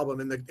the problem.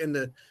 And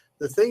the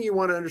thing you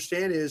want to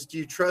understand is, do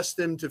you trust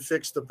them to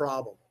fix the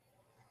problem?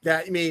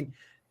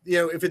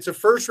 If it's a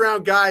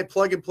first-round guy,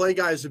 plug-and-play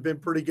guys have been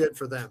pretty good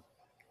for them.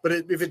 But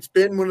if it's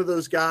been one of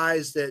those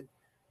guys that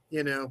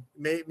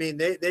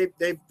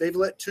they've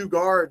let 2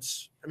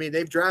 guards.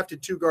 They've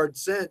drafted 2 guards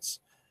since,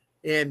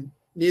 and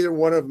neither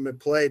one of them have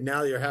played.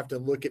 Now you have to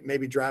look at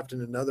maybe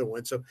drafting another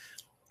one. So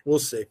we'll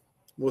see.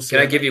 Can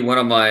I give you one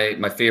of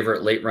my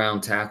favorite late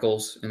round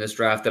tackles in this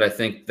draft that I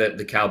think that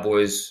the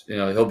Cowboys,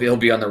 he'll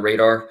be on the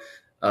radar?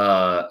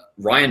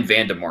 Ryan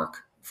Vandemark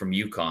from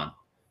UConn,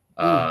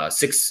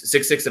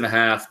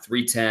 6'6.5",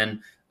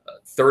 310,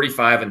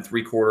 35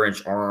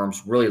 3/4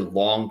 arms, really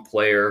long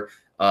player.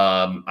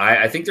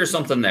 I think there's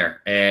something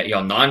there.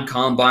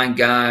 Non-combine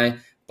guy,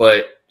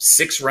 but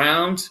 6th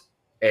round.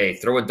 Hey,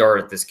 throw a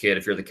dart at this kid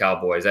if you're the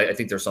Cowboys. I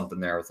think there's something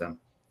there with him.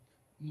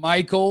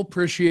 Michael,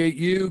 appreciate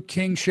you.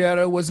 King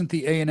Shadow, wasn't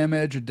the A&M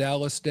Edge a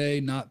Dallas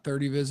Day, not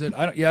 30 visit?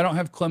 I don't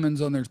have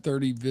Clemens on their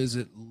 30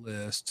 visit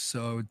list,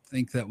 so I would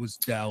think that was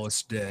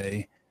Dallas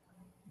Day.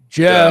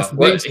 Jeff,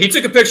 he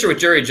took a picture with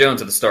Jerry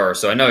Jones at the Star,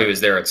 so I know he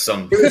was there at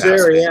some. He was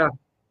there, yeah.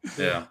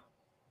 Yeah.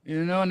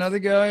 Another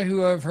guy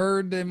who I've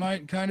heard they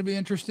might kind of be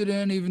interested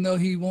in, even though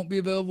he won't be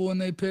available when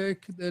they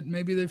pick, that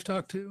maybe they've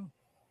talked to?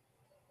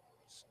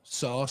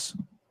 Sauce.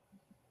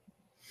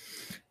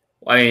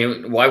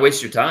 Why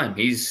waste your time?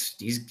 He's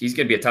going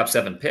to be a top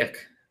 7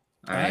 pick.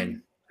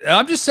 I'm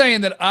just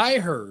saying that I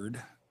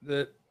heard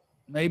that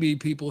maybe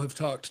people have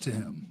talked to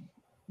him.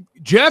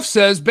 Jeff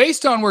says,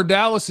 based on where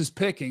Dallas is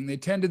picking, they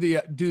tend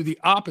to do the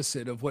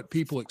opposite of what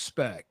people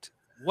expect.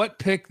 What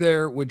pick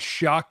there would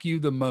shock you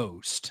the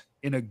most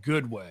in a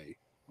good way?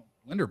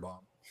 Linderbaum.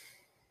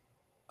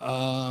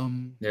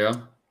 Yeah,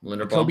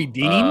 Linderbaum. Kobe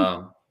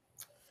Dean.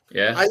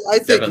 Yeah, I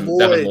think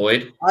Devin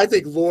Lloyd. I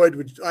think Lloyd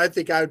would. I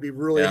think I would be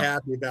really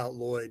happy about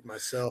Lloyd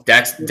myself.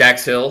 Dax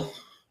Hill.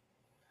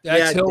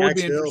 Dax Hill would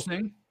Dax be Hill.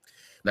 interesting.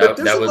 That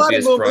there's would a lot be a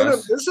of momentum.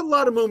 surprise. There's a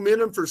lot of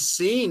momentum for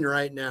Scene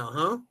right now,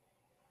 huh?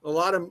 A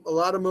lot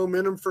of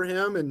momentum for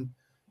him, and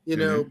you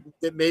know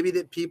that maybe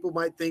that people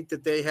might think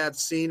that they have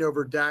Scene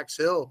over Dax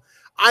Hill.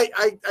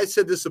 I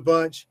said this a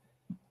bunch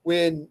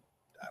when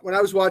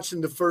I was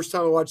watching the first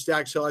time I watched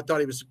Dax Hill. I thought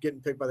he was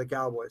getting picked by the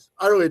Cowboys.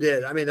 I really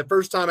did. I mean, the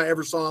first time I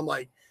ever saw him,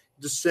 like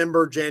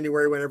December,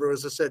 January, whenever it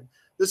was, I said,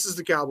 "This is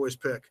the Cowboys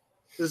pick.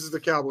 This is the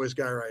Cowboys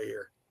guy right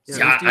here." You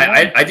know?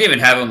 Yeah, I didn't even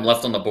have him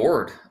left on the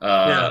board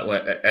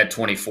at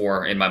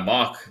 24 in my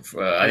mock.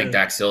 I think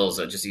Dax Hill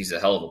is he's a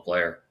hell of a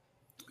player.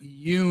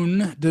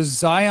 Yoon, does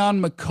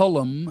Zion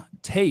McCollum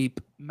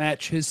tape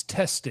match his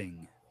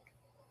testing?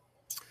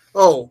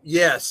 Oh,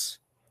 yes.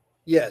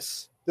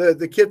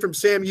 The kid from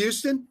Sam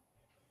Houston.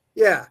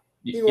 Yeah,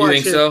 You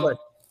think so? Play.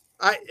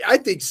 I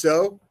think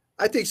so.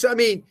 I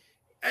mean,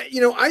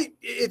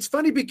 it's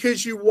funny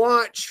because you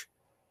watch,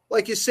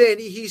 like you're saying,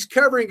 he's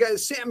covering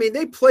guys. I mean,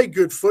 they play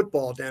good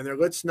football down there.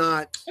 Let's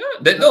not.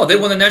 They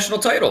won the national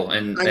title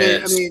in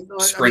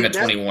spring of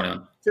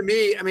 21. To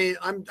me, I mean,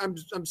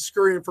 I'm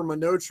scurrying from my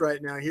notes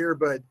right now here,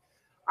 but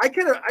I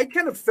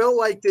kind of felt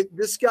like that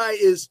this guy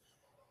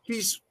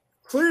he's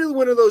clearly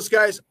one of those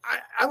guys.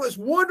 I was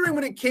wondering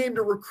when it came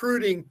to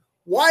recruiting,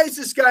 why is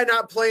this guy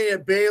not playing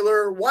at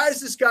Baylor? Why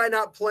is this guy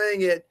not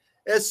playing at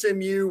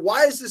SMU?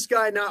 Why is this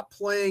guy not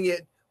playing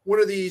at one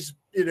of these,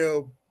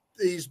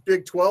 these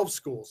Big 12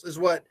 schools?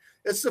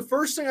 That's the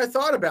first thing I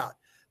thought about.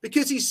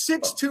 Because he's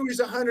 6'2",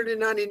 he's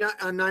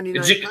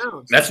 199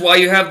 pounds. That's why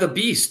you have the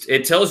beast.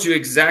 It tells you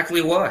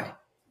exactly why.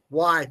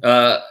 Why?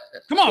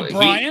 Come on,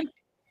 Brian.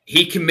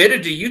 He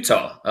committed to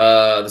Utah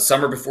the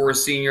summer before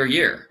his senior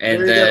year,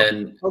 and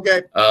then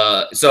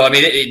so I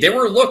mean, there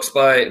were looks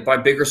by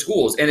bigger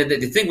schools, and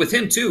the thing with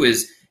him too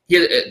is he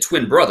had a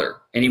twin brother,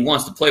 and he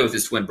wants to play with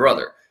his twin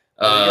brother.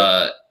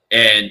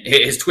 And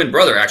his twin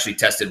brother actually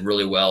tested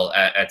really well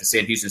at the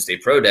Sam Houston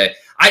State Pro Day.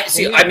 I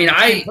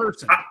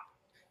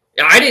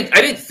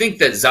didn't think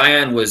that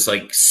Zion was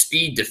like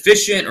speed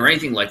deficient or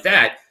anything like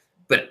that,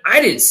 but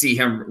I didn't see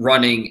him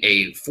running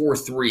a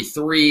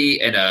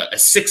 4.33 and a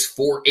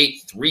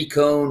 6.48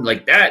 3-cone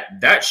like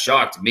that. That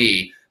shocked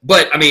me.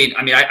 But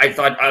I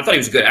thought he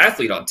was a good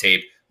athlete on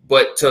tape,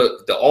 but to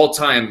the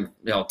all-time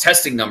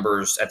testing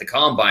numbers at the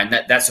combine,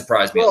 that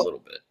surprised me a little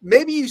bit.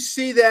 Maybe you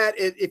see that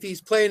if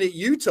he's playing at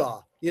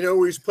Utah,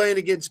 where he's playing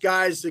against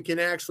guys that can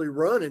actually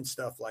run and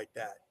stuff like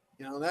that.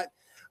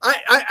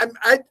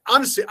 I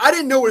honestly, I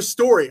didn't know his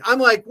story. I'm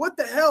like, what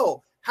the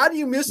hell? How do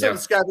you miss on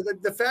this guy?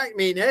 But the fact,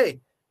 hey,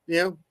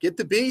 get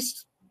the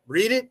beast,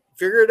 read it,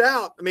 figure it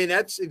out. I mean,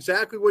 that's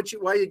exactly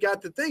why you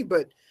got the thing.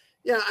 But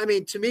yeah, I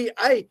mean, to me,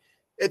 at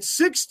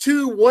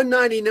 6'2",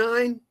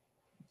 199,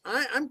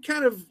 I'm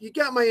kind of, you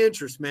got my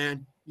interest,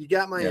 man. You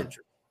got my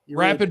interest.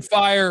 Rapid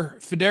fire,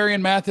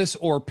 Fedarian Mathis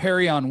or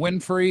Perion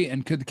Winfrey,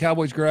 and could the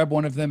Cowboys grab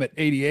one of them at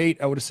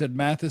 88? I would have said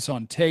Mathis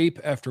on tape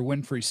after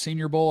Winfrey's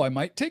Senior Bowl. I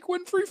might take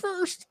Winfrey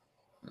first.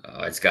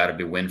 It's got to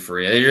be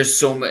Winfrey. There's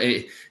so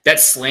many.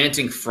 That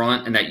slanting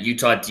front and that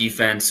Utah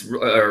defense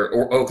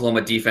or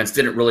Oklahoma defense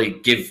didn't really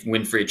give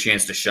Winfrey a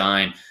chance to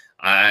shine.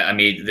 I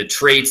mean, the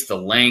traits, the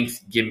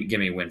length, give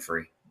me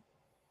Winfrey.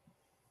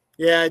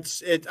 Yeah,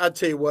 I'll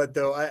tell you what,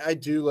 though. I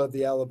do love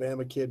the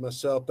Alabama kid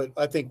myself, but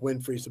I think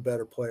Winfrey's a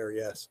better player,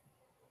 yes.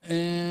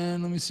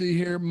 And let me see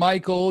here.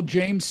 Michael,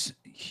 James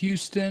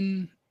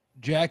Houston,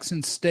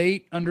 Jackson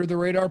State, under the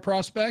radar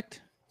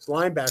prospect? It's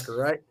linebacker,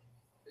 right?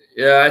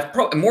 Yeah, it's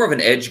probably more of an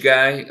edge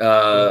guy,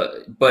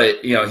 but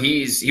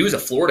he was a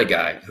Florida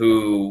guy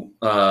who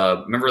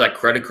remember that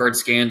credit card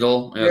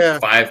scandal? 4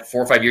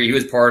 or 5 years. He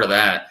was part of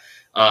that.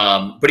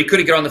 But he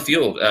couldn't get on the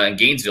field in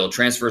Gainesville,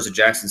 transfers to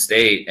Jackson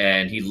State,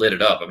 and he lit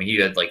it up. I mean, he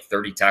had like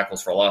 30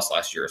 tackles for a loss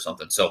last year or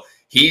something. So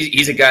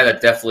he's a guy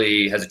that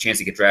definitely has a chance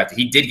to get drafted.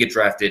 He did get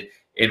drafted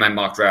in my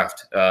mock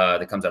draft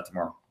that comes out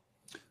tomorrow.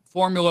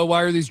 Formula,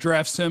 why are these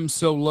draft sims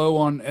so low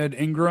on Ed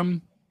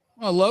Ingram?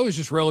 Well, low is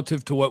just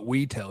relative to what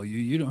we tell you.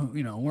 You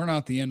don't, we're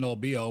not the end all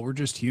be all. We're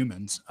just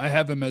humans. I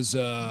have him as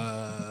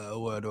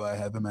what do I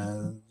have him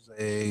as?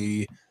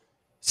 A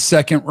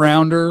second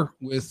rounder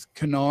with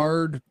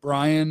Kennard.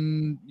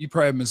 Brian, you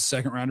probably have him as a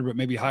second rounder, but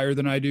maybe higher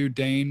than I do.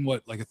 Dane,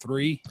 what, like a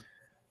 3?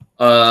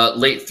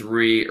 Late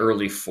 3,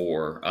 early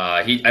 4.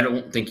 I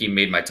don't think he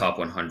made my top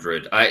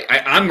 100.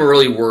 I'm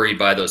really worried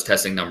by those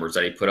testing numbers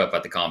that he put up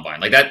at the combine.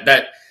 Like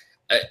that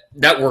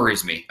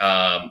worries me.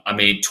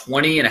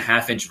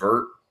 20.5-inch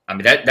vert. I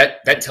mean,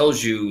 that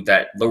tells you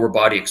that lower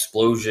body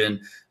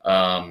explosion.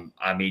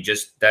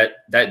 Just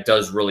that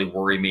does really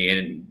worry me.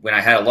 And when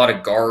I had a lot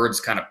of guards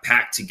kind of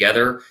packed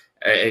together,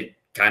 it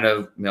kind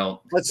of,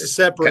 that's a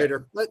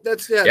separator.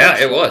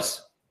 It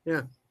was.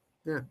 Yeah.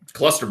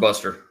 Cluster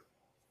buster.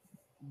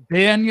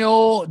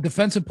 Daniel,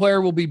 defensive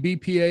player will be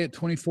BPA at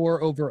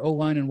 24 over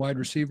O-line and wide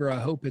receiver. I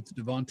hope it's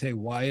Devontae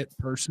Wyatt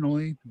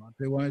personally.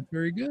 Devontae Wyatt's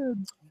very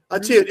good. I'll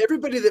tell you,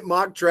 everybody that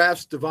mock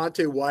drafts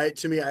Devontae Wyatt,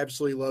 to me, I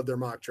absolutely love their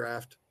mock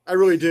draft. I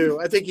really do.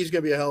 I think he's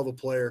going to be a hell of a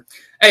player.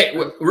 Hey,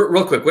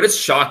 real quick, would it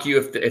shock you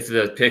if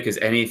the pick is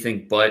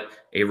anything but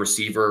a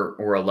receiver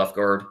or a left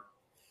guard?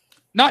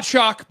 Not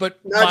shocked, but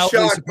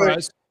mildly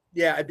surprised.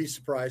 Yeah, I'd be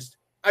surprised.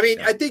 I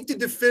mean, I think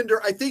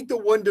the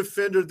one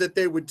defender that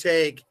they would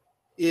take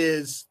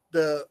is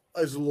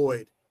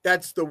Lloyd.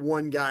 That's the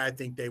one guy I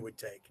think they would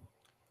take.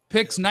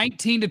 Picks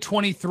 19 to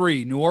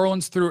 23, New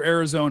Orleans through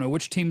Arizona.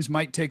 Which teams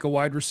might take a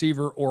wide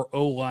receiver or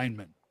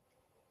O-lineman?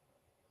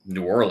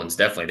 New Orleans,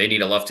 definitely. They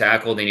need a left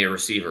tackle. They need a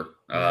receiver.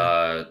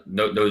 No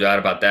doubt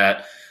about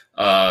that.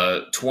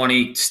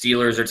 20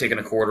 Steelers are taking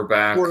a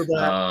quarterback.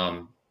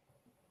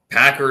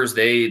 Packers,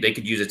 they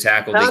could use a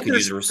tackle. They could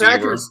use a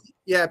receiver.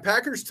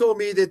 Packers told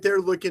me that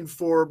they're looking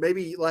for they're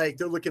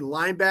looking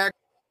linebacker.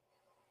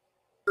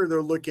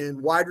 They're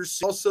looking wide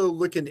receiver. Also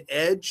looking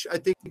edge, I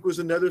think was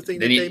another thing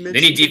they mentioned.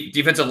 They need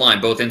defensive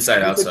line, both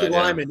inside, outside.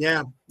 Lineman,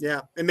 yeah.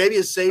 And maybe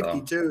a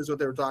safety too is what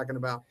they were talking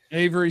about.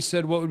 Avery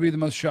said, what would be the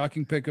most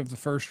shocking pick of the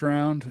first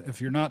round?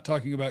 If you're not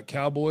talking about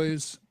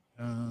Cowboys,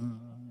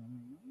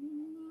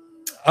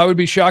 I would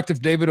be shocked if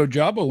David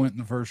Ojabo went in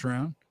the first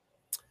round.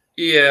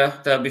 Yeah,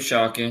 that'd be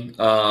shocking.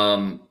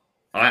 I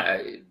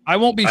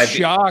won't be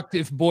shocked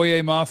if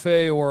Boye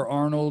Mafe or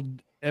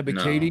Arnold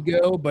Ebiketie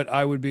go, but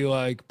I would be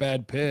like,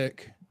 bad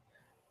pick.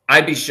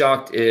 I'd be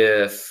shocked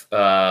if it's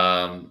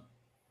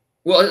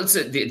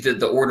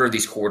the order of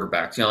these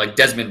quarterbacks. Like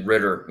Desmond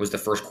Ridder was the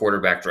first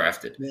quarterback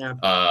drafted. Yeah.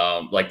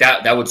 Like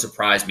that would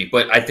surprise me.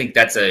 But I think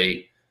that's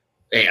a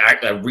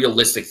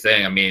realistic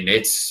thing. I mean,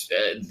 it's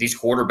these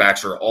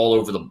quarterbacks are all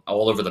over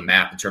the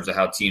map in terms of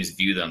how teams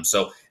view them.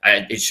 So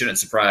it shouldn't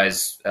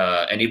surprise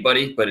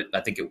anybody, but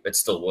I think it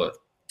still would.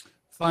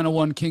 Final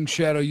one, King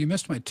Shadow. You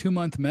missed my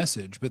 2-month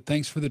message, but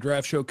thanks for the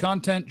draft show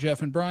content,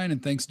 Jeff and Brian,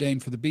 and thanks, Dane,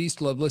 for the beast.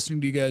 Love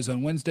listening to you guys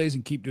on Wednesdays,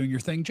 and keep doing your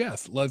thing,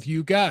 Jeff. Love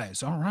you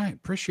guys. All right,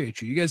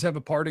 appreciate you. You guys have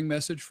a parting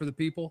message for the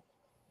people?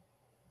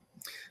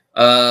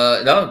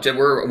 No,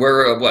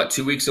 we're what,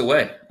 2 weeks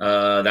away.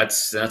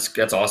 That's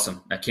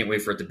awesome. I can't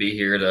wait for it to be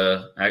here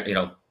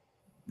to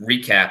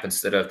recap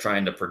instead of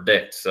trying to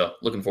predict. So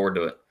looking forward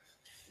to it.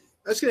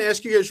 I was going to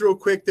ask you guys real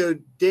quick though,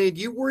 Dane,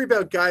 do you worry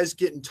about guys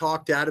getting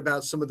talked out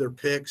about some of their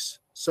picks?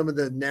 Some of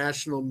the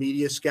national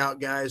media scout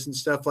guys and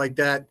stuff like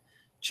that,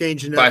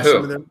 changing up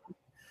some of them.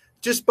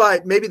 Just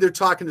by maybe they're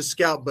talking to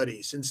scout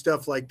buddies and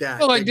stuff like that.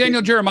 Well, like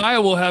Daniel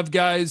Jeremiah will have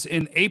guys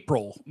in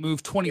April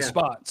move 20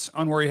 spots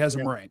on where he has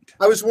them ranked.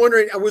 I was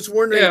wondering how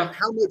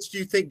much do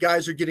you think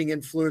guys are getting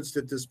influenced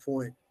at this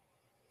point?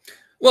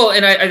 Well,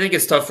 and I think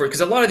it's tough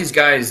because a lot of these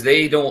guys,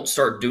 they don't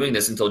start doing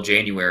this until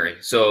January.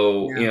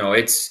 So,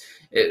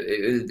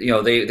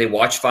 they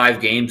watch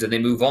 5 games and they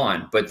move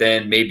on, but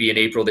then maybe in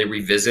April they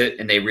revisit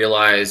and they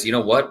realize, you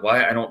know what,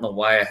 why I don't know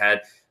why I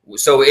had.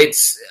 So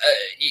it's,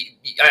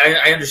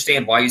 I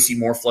understand why you see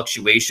more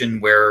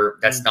fluctuation where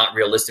that's not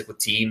realistic with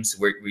teams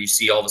where you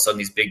see all of a sudden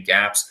these big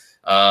gaps.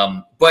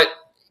 But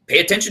pay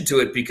attention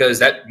to it because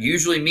that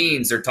usually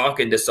means they're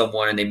talking to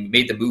someone and they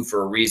made the move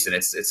for a reason.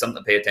 It's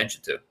something to pay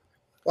attention to.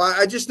 Well,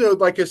 I just know,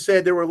 like I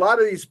said, there were a lot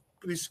of these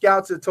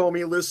scouts that told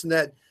me, listen,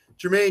 that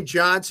Jermaine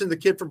Johnson, the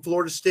kid from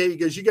Florida State, he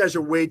goes, you guys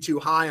are way too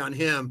high on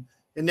him.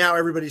 And now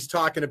everybody's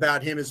talking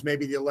about him as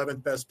maybe the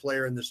 11th best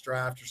player in this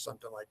draft or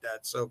something like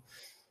that. So,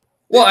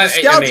 the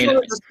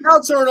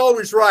scouts aren't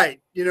always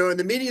right, and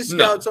the media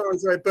scouts aren't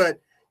always right.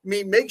 But,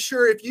 make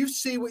sure if you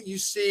see what you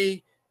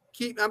see,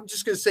 keep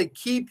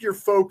your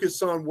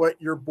focus on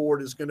what your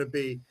board is going to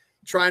be.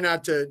 Try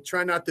not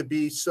to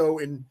be so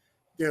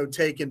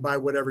taken by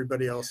what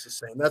everybody else is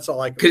saying. That's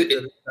all I can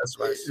do. That's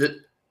advice.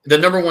 The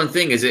number one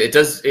thing is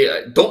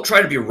don't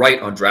try to be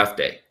right on draft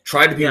day.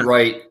 Try to be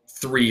right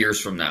 3 years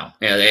from now.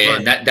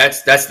 And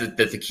that's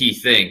the key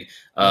thing,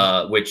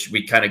 which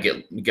we kind of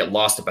get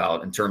lost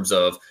about in terms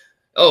of,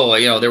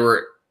 there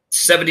were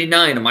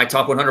 79 of my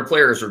top 100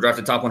 players were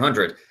drafted top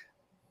 100.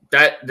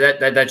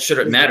 That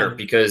shouldn't matter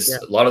because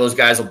a lot of those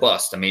guys will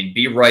bust.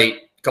 Be right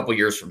a couple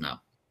years from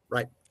now.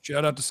 Right.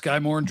 Shout out to Sky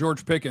Moore and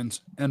George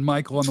Pickens. And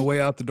Michael on the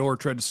way out the door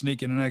tried to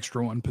sneak in an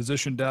extra one.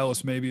 Position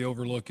Dallas may be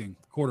overlooking.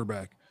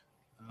 Quarterback.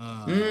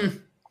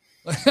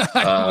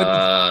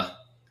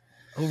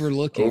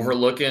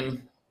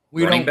 Overlooking.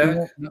 Running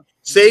back.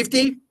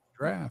 Safety.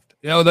 Draft.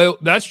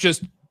 That's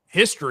just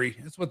history.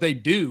 That's what they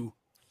do.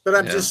 But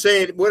I'm just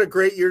saying, what a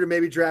great year to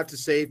maybe draft a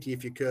safety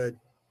if you could.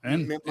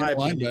 And a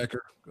linebacker.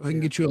 Go ahead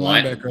and get you a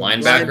linebacker.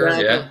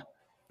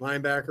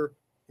 Linebacker.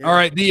 Yeah. All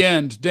right, the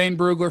end. Dane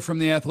Brugler from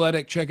The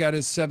Athletic. Check out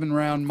his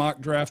 7-round mock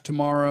draft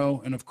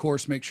tomorrow. And, of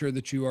course, make sure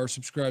that you are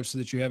subscribed so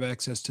that you have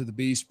access to the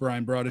Beast.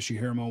 Brian Broaddus, you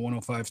hear him on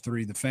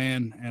 105.3 The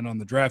Fan and on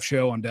the draft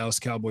show on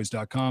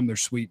DallasCowboys.com. They're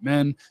sweet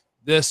men.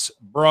 This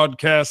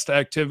broadcast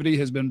activity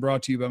has been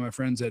brought to you by my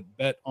friends at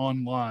Bet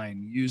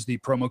Online. Use the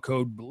promo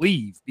code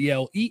BLEAV,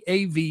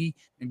 BLEAV,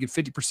 and get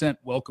 50%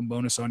 welcome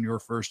bonus on your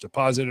first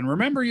deposit. And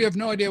remember, you have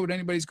no idea what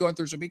anybody's going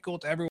through, so be cool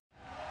to everyone.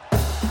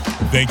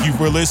 Thank you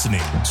for listening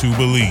to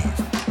Believe.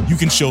 You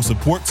can show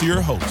support to your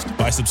host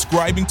by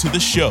subscribing to the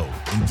show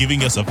and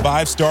giving us a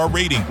 5-star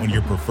rating on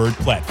your preferred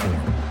platform.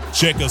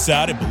 Check us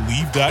out at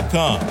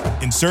Believe.com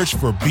and search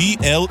for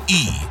BLEAV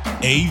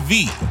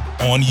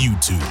on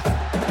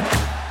YouTube.